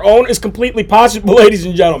on their own is completely possible, ladies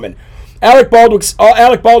and gentlemen. Alec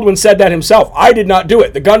Baldwin said that himself. I did not do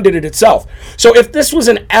it. The gun did it itself. So if this was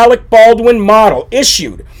an Alec Baldwin model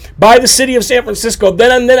issued by the city of San Francisco,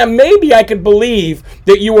 then maybe I could believe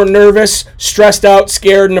that you were nervous, stressed out,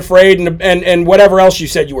 scared, and afraid, and whatever else you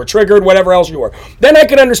said. You were triggered, whatever else you were. Then I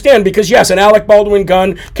could understand because, yes, an Alec Baldwin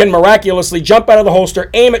gun can miraculously jump out of the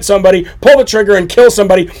holster, aim at somebody, pull the trigger, and kill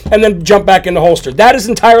somebody, and then jump back in the holster. That is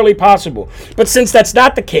entirely possible. But since that's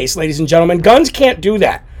not the case, ladies and gentlemen, guns can't do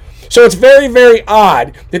that. So it's very, very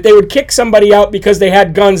odd that they would kick somebody out because they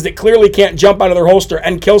had guns that clearly can't jump out of their holster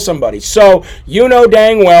and kill somebody. So you know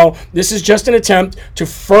dang well this is just an attempt to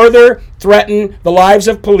further threaten the lives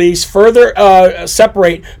of police, further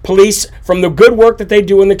separate police from the good work that they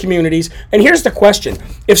do in the communities. And here's the question.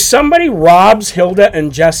 If somebody robs Hilda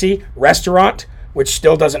and Jesse restaurant, which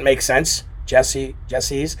still doesn't make sense,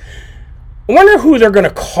 Jesse's, I wonder who they're going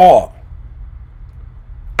to call.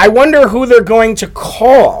 I wonder who they're going to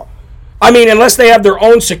call. I mean, unless they have their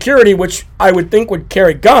own security, which I would think would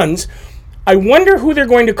carry guns, I wonder who they're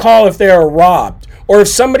going to call if they are robbed, or if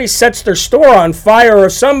somebody sets their store on fire, or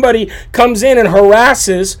somebody comes in and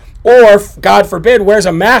harasses, or, God forbid, wears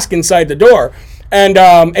a mask inside the door and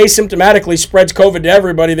asymptomatically spreads COVID to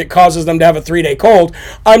everybody that causes them to have a 3-day cold.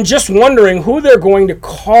 I'm just wondering who they're going to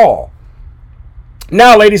call.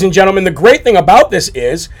 Now, ladies and gentlemen, the great thing about this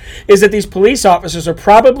is that these police officers are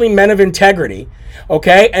probably men of integrity,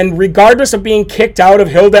 okay? And regardless of being kicked out of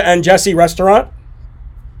Hilda and Jesse restaurant,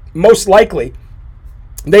 most likely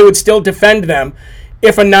they would still defend them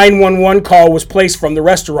if a 911 call was placed from the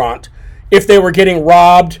restaurant, if they were getting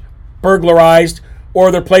robbed, burglarized, or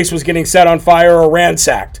their place was getting set on fire or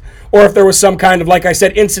ransacked. Or if there was some kind of, like I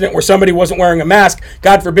said, incident where somebody wasn't wearing a mask,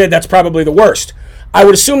 God forbid, that's probably the worst. I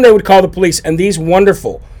would assume they would call the police, and these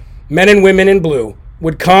wonderful men and women in blue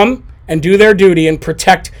would come and do their duty and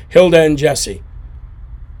protect Hilda and Jesse.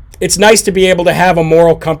 It's nice to be able to have a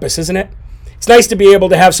moral compass, isn't it? It's nice to be able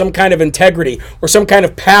to have some kind of integrity or some kind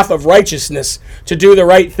of path of righteousness to do the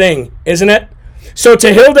right thing, isn't it? So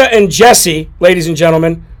to Hilda and Jesse, ladies and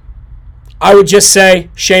gentlemen, I would just say,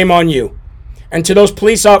 shame on you. And to those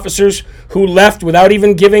police officers who left without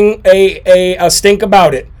even giving a stink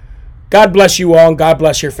about it, God bless you all and God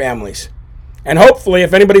bless your families. And hopefully,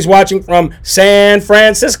 if anybody's watching from San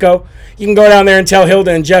Francisco, you can go down there and tell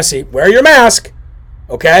Hilda and Jesse, wear your mask,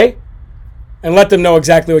 okay? and let them know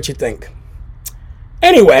exactly what you think.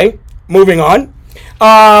 Anyway, moving on.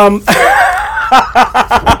 I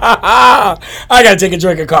gotta take a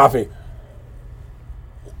drink of coffee.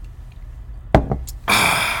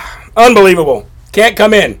 Unbelievable. Can't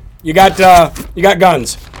come in. You got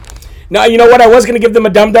guns. Now, you know what? I was going to give them a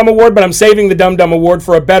Dum Dum Award, but I'm saving the Dum Dum Award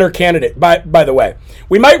for a better candidate, by the way.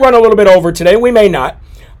 We might run a little bit over today. We may not.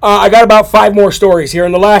 I got about 5 more stories here,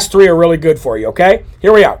 and the last 3 are really good for you, okay?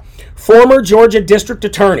 Here we are. Former Georgia District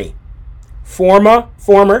Attorney,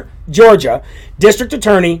 former Georgia District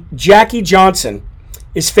Attorney Jackie Johnson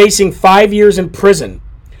is facing 5 years in prison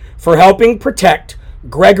for helping protect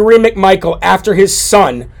Gregory McMichael after his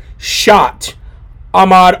son shot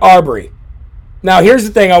Ahmaud Arbery. Now, here's the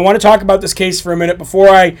thing. I want to talk about this case for a minute before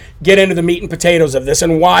I get into the meat and potatoes of this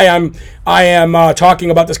and why I am talking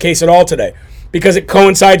about this case at all today, because it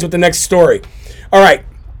coincides with the next story. All right.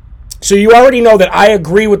 So you already know that I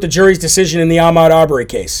agree with the jury's decision in the Ahmaud Arbery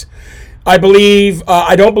case. I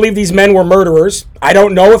don't believe these men were murderers. I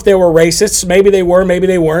don't know if they were racists. Maybe they were, maybe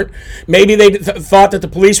they weren't. Maybe they thought that the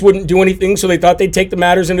police wouldn't do anything, so they thought they'd take the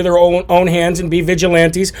matters into their own hands and be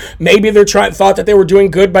vigilantes. Maybe they thought that they were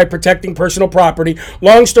doing good by protecting personal property.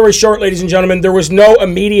 Long story short, ladies and gentlemen, there was no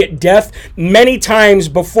immediate death. Many times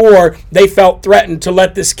before, they felt threatened to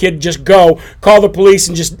let this kid just go, call the police,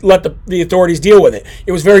 and just let the authorities deal with it.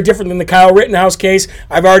 It was very different than the Kyle Rittenhouse case.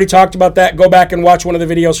 I've already talked about that. Go back and watch one of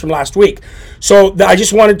the videos from last week. So I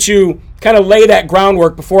just wanted to kind of lay that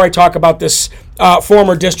groundwork before I talk about this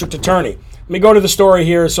former district attorney. Let me go to the story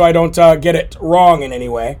here so I don't get it wrong in any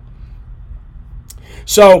way.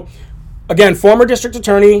 So, again, former district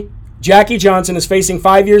attorney Jackie Johnson is facing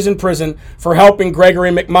 5 years in prison for helping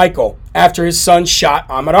Gregory McMichael after his son shot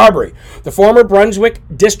Ahmaud Arbery. The former Brunswick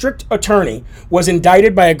district attorney was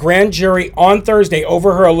indicted by a grand jury on Thursday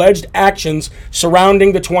over her alleged actions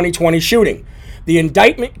surrounding the 2020 shooting. The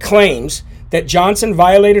indictment claims that Johnson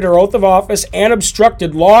violated her oath of office and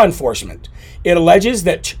obstructed law enforcement. It alleges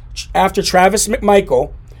that after Travis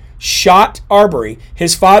McMichael shot Arbery,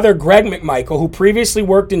 his father, Greg McMichael, who previously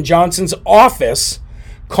worked in Johnson's office,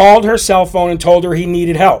 called her cell phone and told her he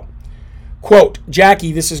needed help. Quote,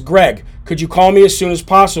 "Jackie, this is Greg. Could you call me as soon as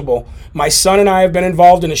possible? My son and I have been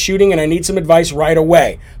involved in a shooting and I need some advice right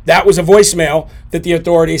away." That was a voicemail that the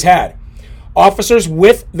authorities had. Officers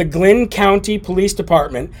with the Glynn County Police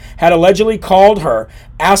Department had allegedly called her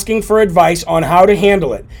asking for advice on how to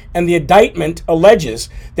handle it, and the indictment alleges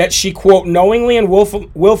that she, quote, "knowingly and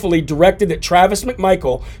willfully directed that Travis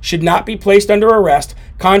McMichael should not be placed under arrest,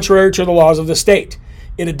 contrary to the laws of the state."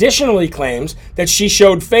 It additionally claims that she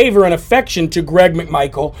showed favor and affection to Greg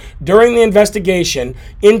McMichael during the investigation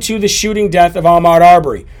into the shooting death of Ahmaud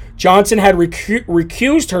Arbery. Johnson had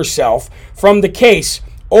recused herself from the case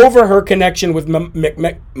over her connection with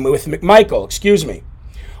McMichael.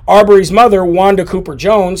 Arbery's mother, Wanda Cooper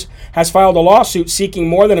Jones, has filed a lawsuit seeking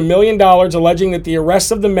more than $1 million, alleging that the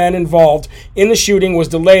arrest of the men involved in the shooting was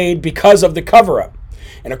delayed because of the cover-up.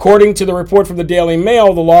 And according to the report from the Daily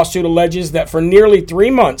Mail, the lawsuit alleges that for nearly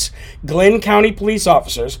 3 months, Glynn County police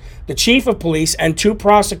officers, the chief of police, and 2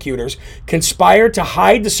 prosecutors conspired to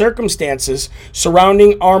hide the circumstances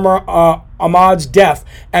surrounding Ahmaud's death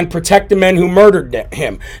and protect the men who murdered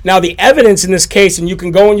him. Now, the evidence in this case, and you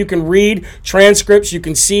can go and you can read transcripts, you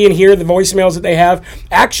can see and hear the voicemails that they have,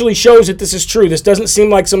 actually shows that this is true. This doesn't seem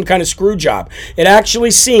like some kind of screw job. It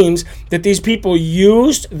actually seems that these people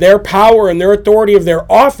used their power and their authority of their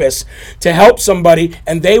office to help somebody,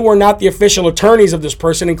 and they were not the official attorneys of this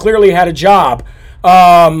person and clearly had a job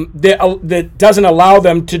that doesn't allow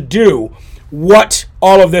them to do what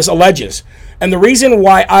all of this alleges. And the reason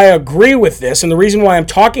why I agree with this and the reason why I'm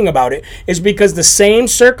talking about it is because the same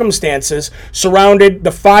circumstances surrounded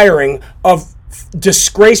the firing of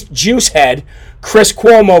disgraced juicehead Chris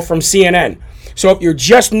Cuomo from CNN. So if you're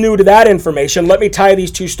just new to that information, let me tie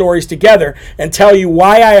these 2 stories together and tell you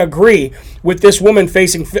why I agree with this woman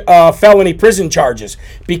facing felony prison charges.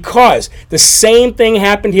 Because the same thing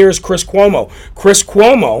happened here as Chris Cuomo. Chris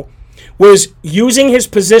Cuomo was using his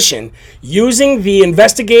position, using the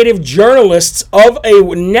investigative journalists of a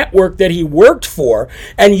network that he worked for,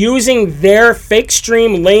 and using their fake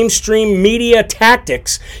stream, lamestream media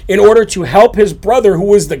tactics in order to help his brother, who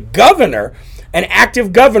was the governor, an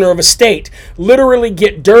active governor of a state, literally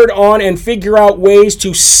get dirt on and figure out ways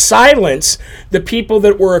to silence the people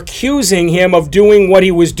that were accusing him of doing what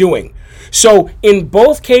he was doing. So in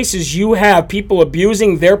both cases, you have people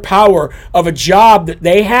abusing their power of a job that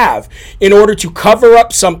they have in order to cover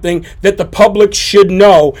up something that the public should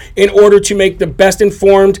know in order to make the best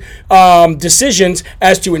informed decisions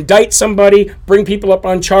as to indict somebody, bring people up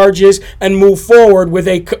on charges, and move forward with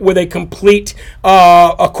a complete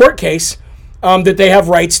a court case that they have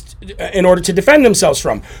rights in order to defend themselves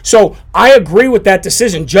from. So I agree with that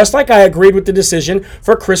decision, just like I agreed with the decision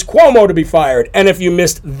for Chris Cuomo to be fired. And if you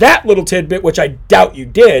missed that little tidbit, which I doubt you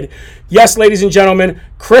did, yes, ladies and gentlemen,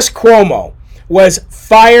 Chris Cuomo was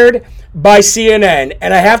fired by CNN.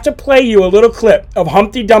 And I have to play you a little clip of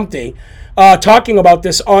Humpty Dumpty talking about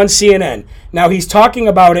this on CNN. Now, he's talking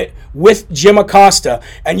about it with Jim Acosta,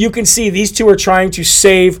 and you can see these two are trying to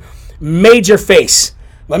save major face.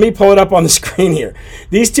 Let me pull it up on the screen here.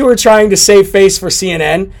 These two are trying to save face for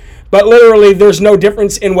CNN, but literally there's no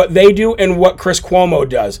difference in what they do and what Chris Cuomo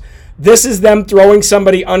does. This is them throwing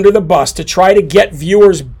somebody under the bus to try to get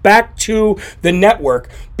viewers back to the network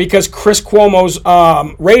because Chris Cuomo's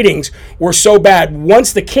ratings were so bad.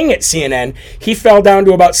 Once the king at CNN, he fell down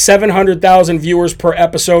to about 700,000 viewers per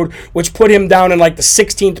episode, which put him down in like the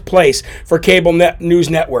 16th place for cable news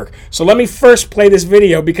network. So let me first play this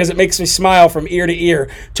video because it makes me smile from ear to ear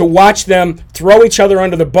to watch them throw each other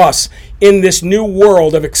under the bus in this new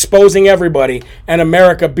world of exposing everybody and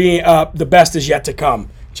America being the best is yet to come.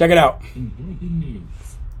 Check it out.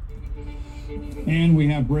 And we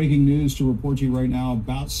have breaking news to report to you right now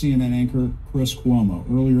about CNN anchor Chris Cuomo.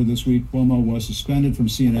 Earlier this week, Cuomo was suspended from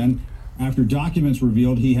CNN after documents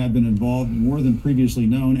revealed he had been involved more than previously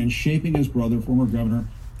known in shaping his brother, former Governor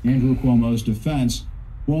Andrew Cuomo's defense.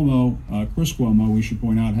 Chris Cuomo, we should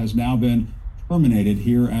point out, has now been terminated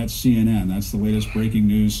here at CNN. That's the latest breaking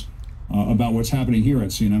news about what's happening here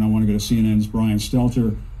at CNN. I want to go to CNN's Brian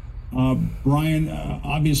Stelter. Brian,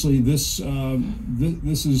 obviously this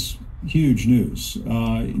is huge news,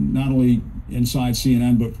 not only inside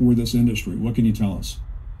CNN, but for this industry. What can you tell us?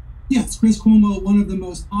 Yes, Chris Cuomo, one of the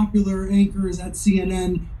most popular anchors at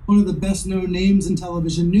CNN, one of the best known names in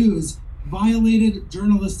television news, violated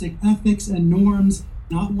journalistic ethics and norms,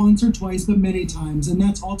 not once or twice, but many times. And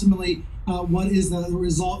that's ultimately what is the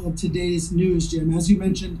result of today's news, Jim. As you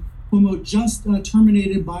mentioned, Cuomo just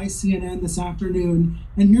terminated by CNN this afternoon.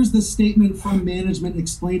 And here's the statement from management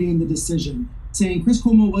explaining the decision, saying Chris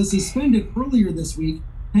Cuomo was suspended earlier this week,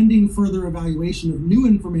 pending further evaluation of new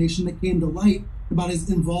information that came to light about his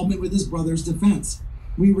involvement with his brother's defense.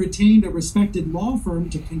 We retained a respected law firm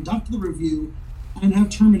to conduct the review and have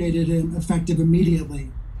terminated him effective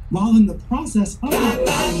immediately. While in the process of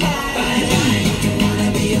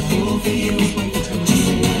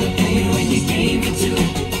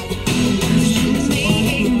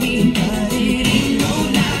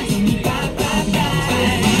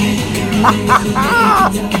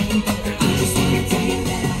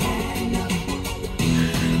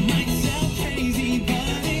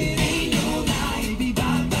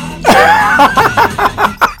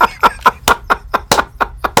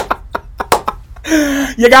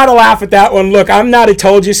You gotta laugh at that one. Look, I'm not a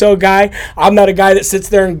told you so guy. I'm not a guy that sits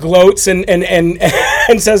there and gloats and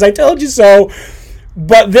says, I told you so.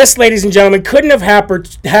 But this, ladies and gentlemen, couldn't have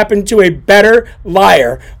happened to a better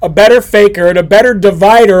liar, a better faker, and a better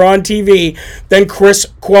divider on TV than Chris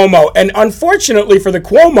Cuomo. And unfortunately for the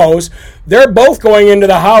Cuomos, they're both going into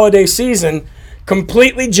the holiday season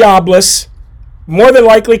completely jobless, more than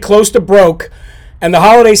likely close to broke. And the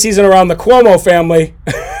holiday season around the Cuomo family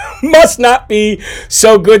must not be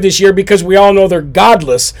so good this year because we all know they're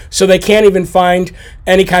godless, so they can't even find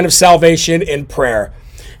any kind of salvation in prayer.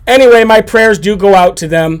 Anyway, my prayers do go out to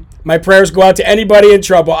them. My prayers go out to anybody in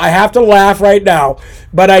trouble. I have to laugh right now,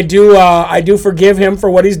 but I do forgive him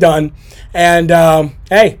for what he's done. And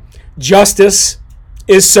hey, justice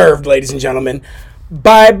is served, ladies and gentlemen.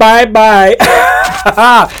 Bye, bye, bye.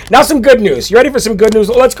 Now some good news. You ready for some good news?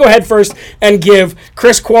 Let's go ahead first and give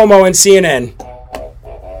Chris Cuomo and CNN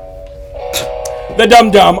the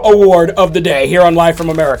Dum Dum Award of the day here on Live from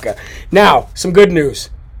America. Now, some good news.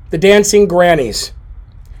 The Dancing Grannies.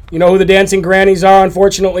 You know who the Dancing Grannies are?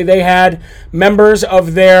 Unfortunately, they had members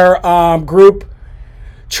of their group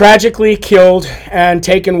tragically killed and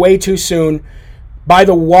taken way too soon by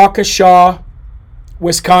the Waukesha,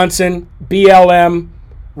 Wisconsin, BLM,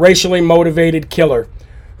 racially motivated killer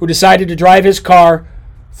who decided to drive his car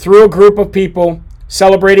through a group of people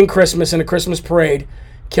celebrating Christmas in a Christmas parade,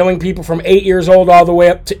 killing people from 8 years old all the way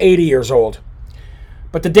up to 80 years old.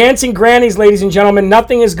 But the Dancing Grannies, ladies and gentlemen,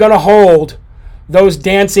 nothing is going to hold those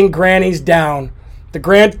Dancing Grannies down.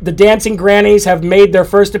 The Dancing Grannies have made their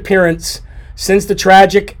first appearance since the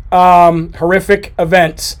tragic, horrific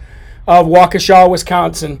events of Waukesha,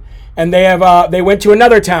 Wisconsin. and they went to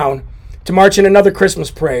another town to march in another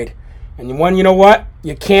Christmas parade. And you know what?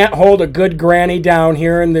 You can't hold a good granny down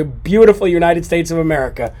here in the beautiful United States of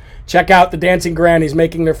America. Check out the Dancing Grannies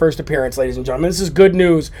making their first appearance, ladies and gentlemen. This is good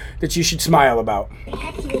news that you should smile about.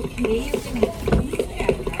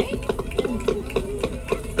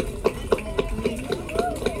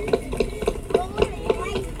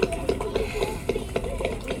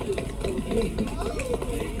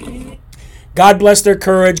 God bless their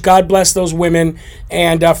courage. God bless those women,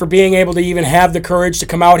 and for being able to even have the courage to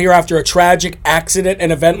come out here after a tragic accident,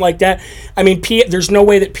 an event like that. I mean, there's no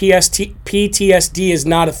way that PTSD is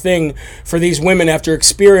not a thing for these women after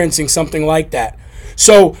experiencing something like that.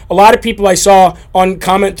 So a lot of people I saw on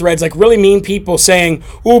comment threads, like really mean people saying,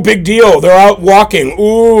 "Ooh, big deal, they're out walking,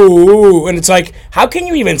 ooh," and it's like, how can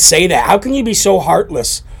you even say that? How can you be so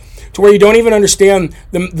heartless to where you don't even understand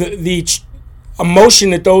the emotion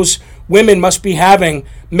that those women must be having,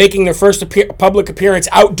 making their first public appearance,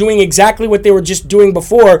 out doing exactly what they were just doing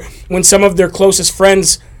before when some of their closest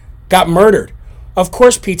friends got murdered? Of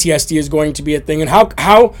course PTSD is going to be a thing. And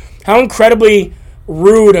how incredibly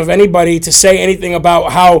rude of anybody to say anything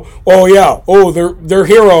about how, they're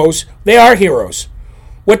heroes. They are heroes.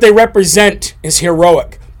 What they represent is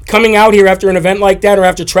heroic. Coming out here after an event like that or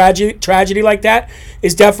after tragedy like that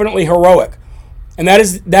is definitely heroic. And that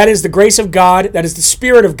is the grace of God, that is the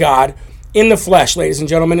Spirit of God in the flesh, ladies and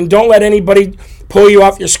gentlemen. And don't let anybody pull you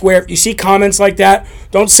off your square. If you see comments like that,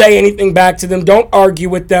 don't say anything back to them. Don't argue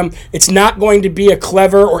with them. It's not going to be a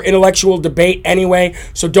clever or intellectual debate anyway,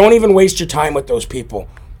 so don't even waste your time with those people,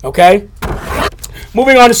 okay?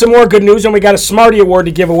 Moving on to some more good news, and we got a Smarty Award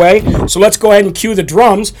to give away. So let's go ahead and cue the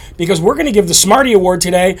drums, because we're going to give the Smarty Award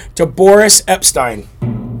today to Boris Epstein.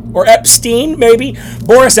 Or Epstein, maybe.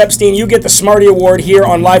 Boris Epstein, you get the Smarty Award here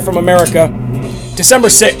on Live from America, December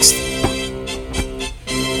 6th.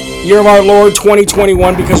 Year of our Lord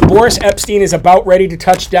 2021, because Boris Epstein is about ready to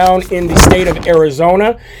touch down in the state of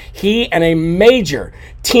Arizona. He and a major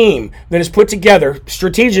team that is put together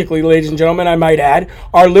strategically, ladies and gentlemen, I might add,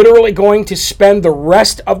 are literally going to spend the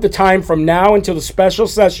rest of the time from now until the special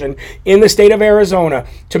session in the state of Arizona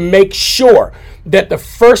to make sure that the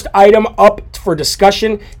first item up for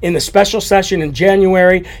discussion in the special session in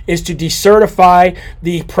January is to decertify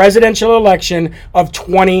the presidential election of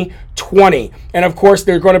 2020. And of course,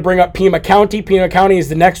 they're going to bring up Pima County. Pima County is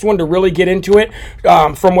the next one to really get into it.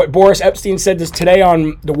 From what Boris Epstein said this today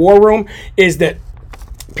on the War Room, is that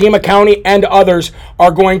Pima County and others are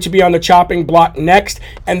going to be on the chopping block next,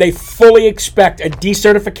 and they fully expect a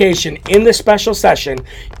decertification in the special session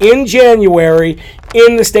in January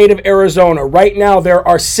in the state of Arizona. Right now, there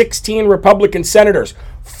are 16 Republican senators.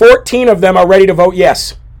 14 of them are ready to vote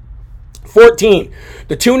yes. 14.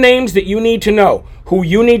 The two names that you need to know, who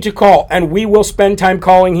you need to call, and we will spend time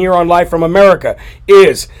calling here on Live from America,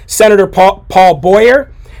 is Senator Paul Boyer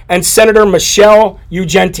and Senator Michelle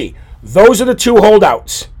Ugenti. Those are the two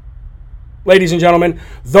holdouts, ladies and gentlemen.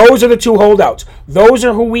 Those are the two holdouts. Those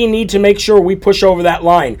are who we need to make sure we push over that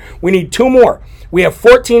line. We need two more. We have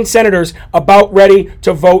 14 senators about ready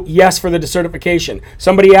to vote yes for the decertification.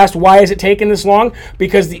 Somebody asked, why is it taking this long?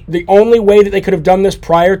 Because the only way that they could have done this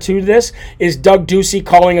prior to this is Doug Ducey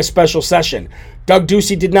calling a special session. Doug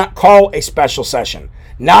Ducey did not call a special session.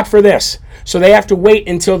 Not for this. So they have to wait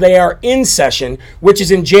until they are in session, which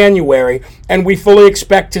is in January, and we fully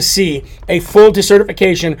expect to see a full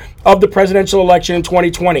decertification of the presidential election in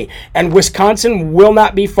 2020. And Wisconsin will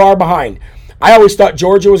not be far behind. I always thought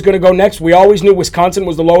Georgia was going to go next. We always knew Wisconsin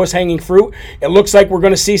was the lowest hanging fruit. It looks like we're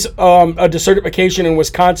going to see a decertification in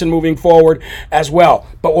Wisconsin moving forward as well.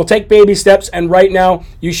 But we'll take baby steps, and right now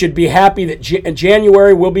you should be happy that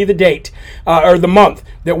January will be the date or the month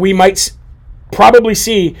that we might probably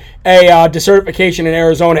see a decertification in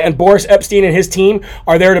Arizona. And Boris Epstein and his team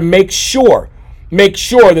are there to make sure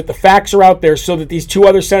that the facts are out there so that these two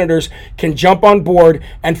other senators can jump on board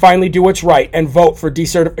and finally do what's right and vote for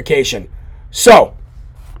decertification. So,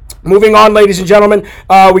 moving on, ladies and gentlemen,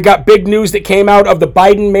 we got big news that came out of the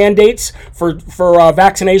Biden mandates for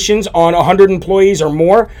vaccinations on 100 employees or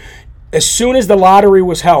more. As soon as the lottery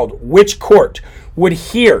was held, which court would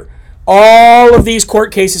hear all of these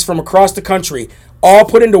court cases from across the country, all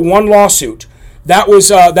put into one lawsuit,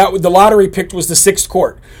 the lottery picked was the 6th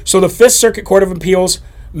court. So the 5th Circuit Court of Appeals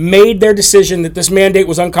made their decision that this mandate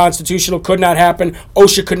was unconstitutional, could not happen,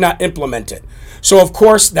 OSHA could not implement it. So, of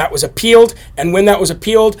course, that was appealed, and when that was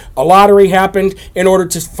appealed, a lottery happened in order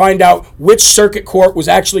to find out which circuit court was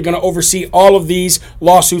actually going to oversee all of these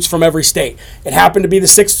lawsuits from every state. It happened to be the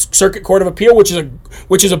 6th Circuit Court of Appeal, which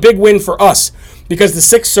is a big win for us. because the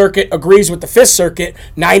Sixth Circuit agrees with the Fifth Circuit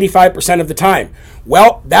 95% of the time.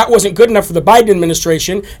 Well, that wasn't good enough for the Biden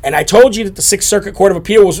administration, and I told you that the Sixth Circuit Court of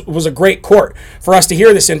Appeals was a great court for us to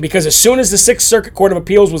hear this in, because as soon as the Sixth Circuit Court of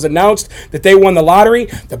Appeals was announced that they won the lottery,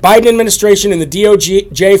 the Biden administration and the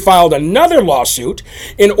DOJ filed another lawsuit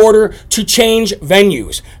in order to change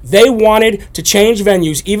venues. They wanted to change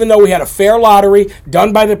venues, even though we had a fair lottery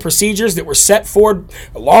done by the procedures that were set forward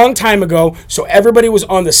a long time ago, so everybody was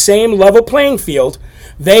on the same level playing field.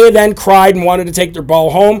 They then cried and wanted to take their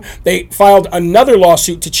ball home. They filed another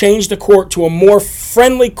lawsuit to change the court to a more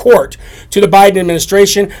friendly court to the Biden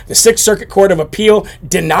administration. The Sixth Circuit Court of Appeal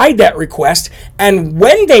denied that request. And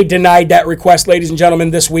when they denied that request, ladies and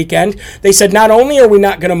gentlemen, this weekend, they said, not only are we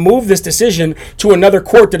not going to move this decision to another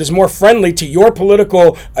court that is more friendly to your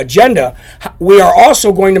political agenda, we are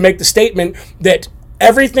also going to make the statement that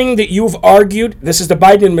everything that you've argued, this is the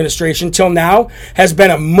Biden administration, till now, has been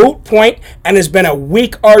a moot point and has been a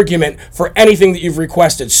weak argument for anything that you've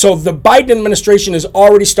requested. So the Biden administration is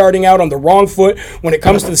already starting out on the wrong foot when it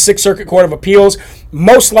comes to the Sixth Circuit Court of Appeals.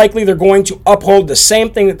 Most likely they're going to uphold the same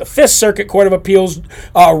thing that the Fifth Circuit Court of Appeals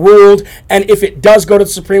ruled. And if it does go to the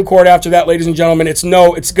Supreme Court after that, ladies and gentlemen, it's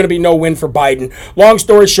going to be no win for Biden. Long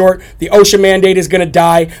story short, the OSHA mandate is going to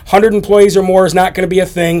die. 100 employees or more is not going to be a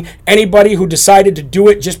thing. Anybody who decided to do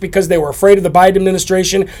it just because they were afraid of the Biden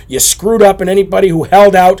administration, you screwed up. And anybody who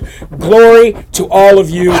held out, glory to all of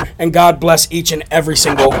you, and God bless each and every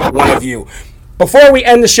single one of you. Before we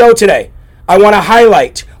end the show today, I want to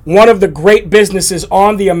highlight one of the great businesses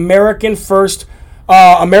on the American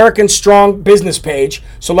Strong business page.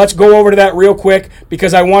 So let's go over to that real quick,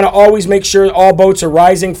 because I want to always make sure all boats are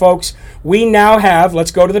rising, folks. We now have,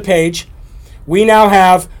 let's go to the page. We now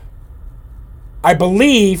have, I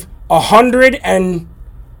believe, 100 and,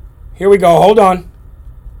 here we go, hold on.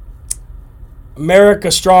 America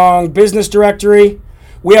Strong Business Directory.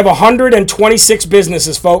 We have 126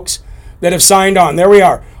 businesses, folks, that have signed on. There we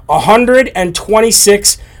are,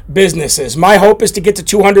 126 businesses. My hope is to get to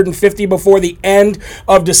 250 before the end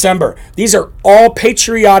of December. These are all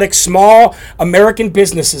patriotic, small American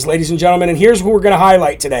businesses, ladies and gentlemen. And here's who we're going to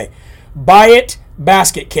highlight today. Buy It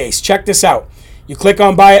Basket Case. Check this out. You click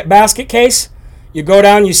on Buy It Basket Case. You go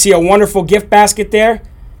down, you see a wonderful gift basket there.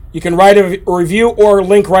 You can write a review or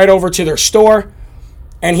link right over to their store.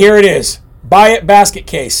 And here it is. Buy It Basket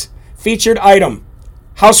Case. Featured item.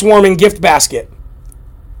 Housewarming gift basket.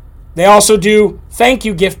 They also do thank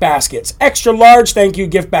you gift baskets. Extra large thank you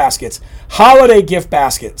gift baskets. Holiday gift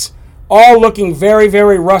baskets. All looking very,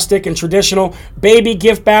 very rustic and traditional. Baby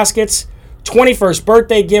gift baskets. 21st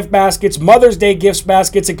birthday gift baskets, Mother's Day gift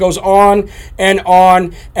baskets. It goes on and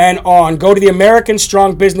on and on. Go to the American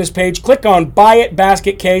Strong business page, click on Buy It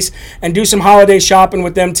Basket Case, and do some holiday shopping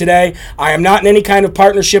with them today. I am not in any kind of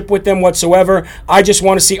partnership with them whatsoever. I just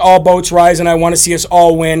want to see all boats rise, and I want to see us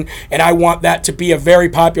all win, and I want that to be a very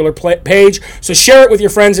popular page. So share it with your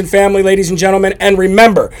friends and family, ladies and gentlemen, and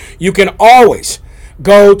remember, you can always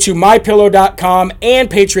go to MyPillow.com and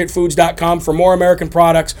PatriotFoods.com for more American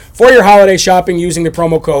products for your holiday shopping using the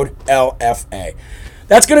promo code LFA.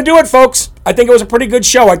 That's going to do it, folks. I think it was a pretty good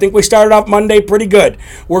show. I think we started off Monday pretty good.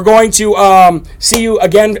 We're going to see you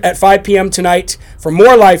again at 5 p.m. tonight for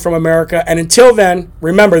more Live from America. And until then,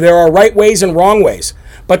 remember, there are right ways and wrong ways,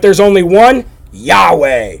 but there's only one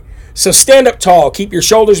Yahweh. So stand up tall, keep your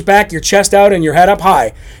shoulders back, your chest out, and your head up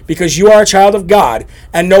high, because you are a child of God,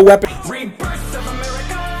 and no weapon... Rebirth of America.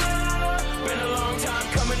 Been a long time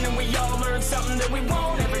coming, and we all learned something that we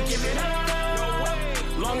won't ever give it up. No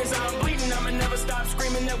way. Long as I'm bleeding, I'ma never stop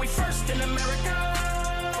screaming that we first in America.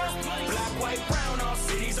 Black, white, brown, all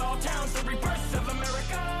cities, all towns, the rebirth.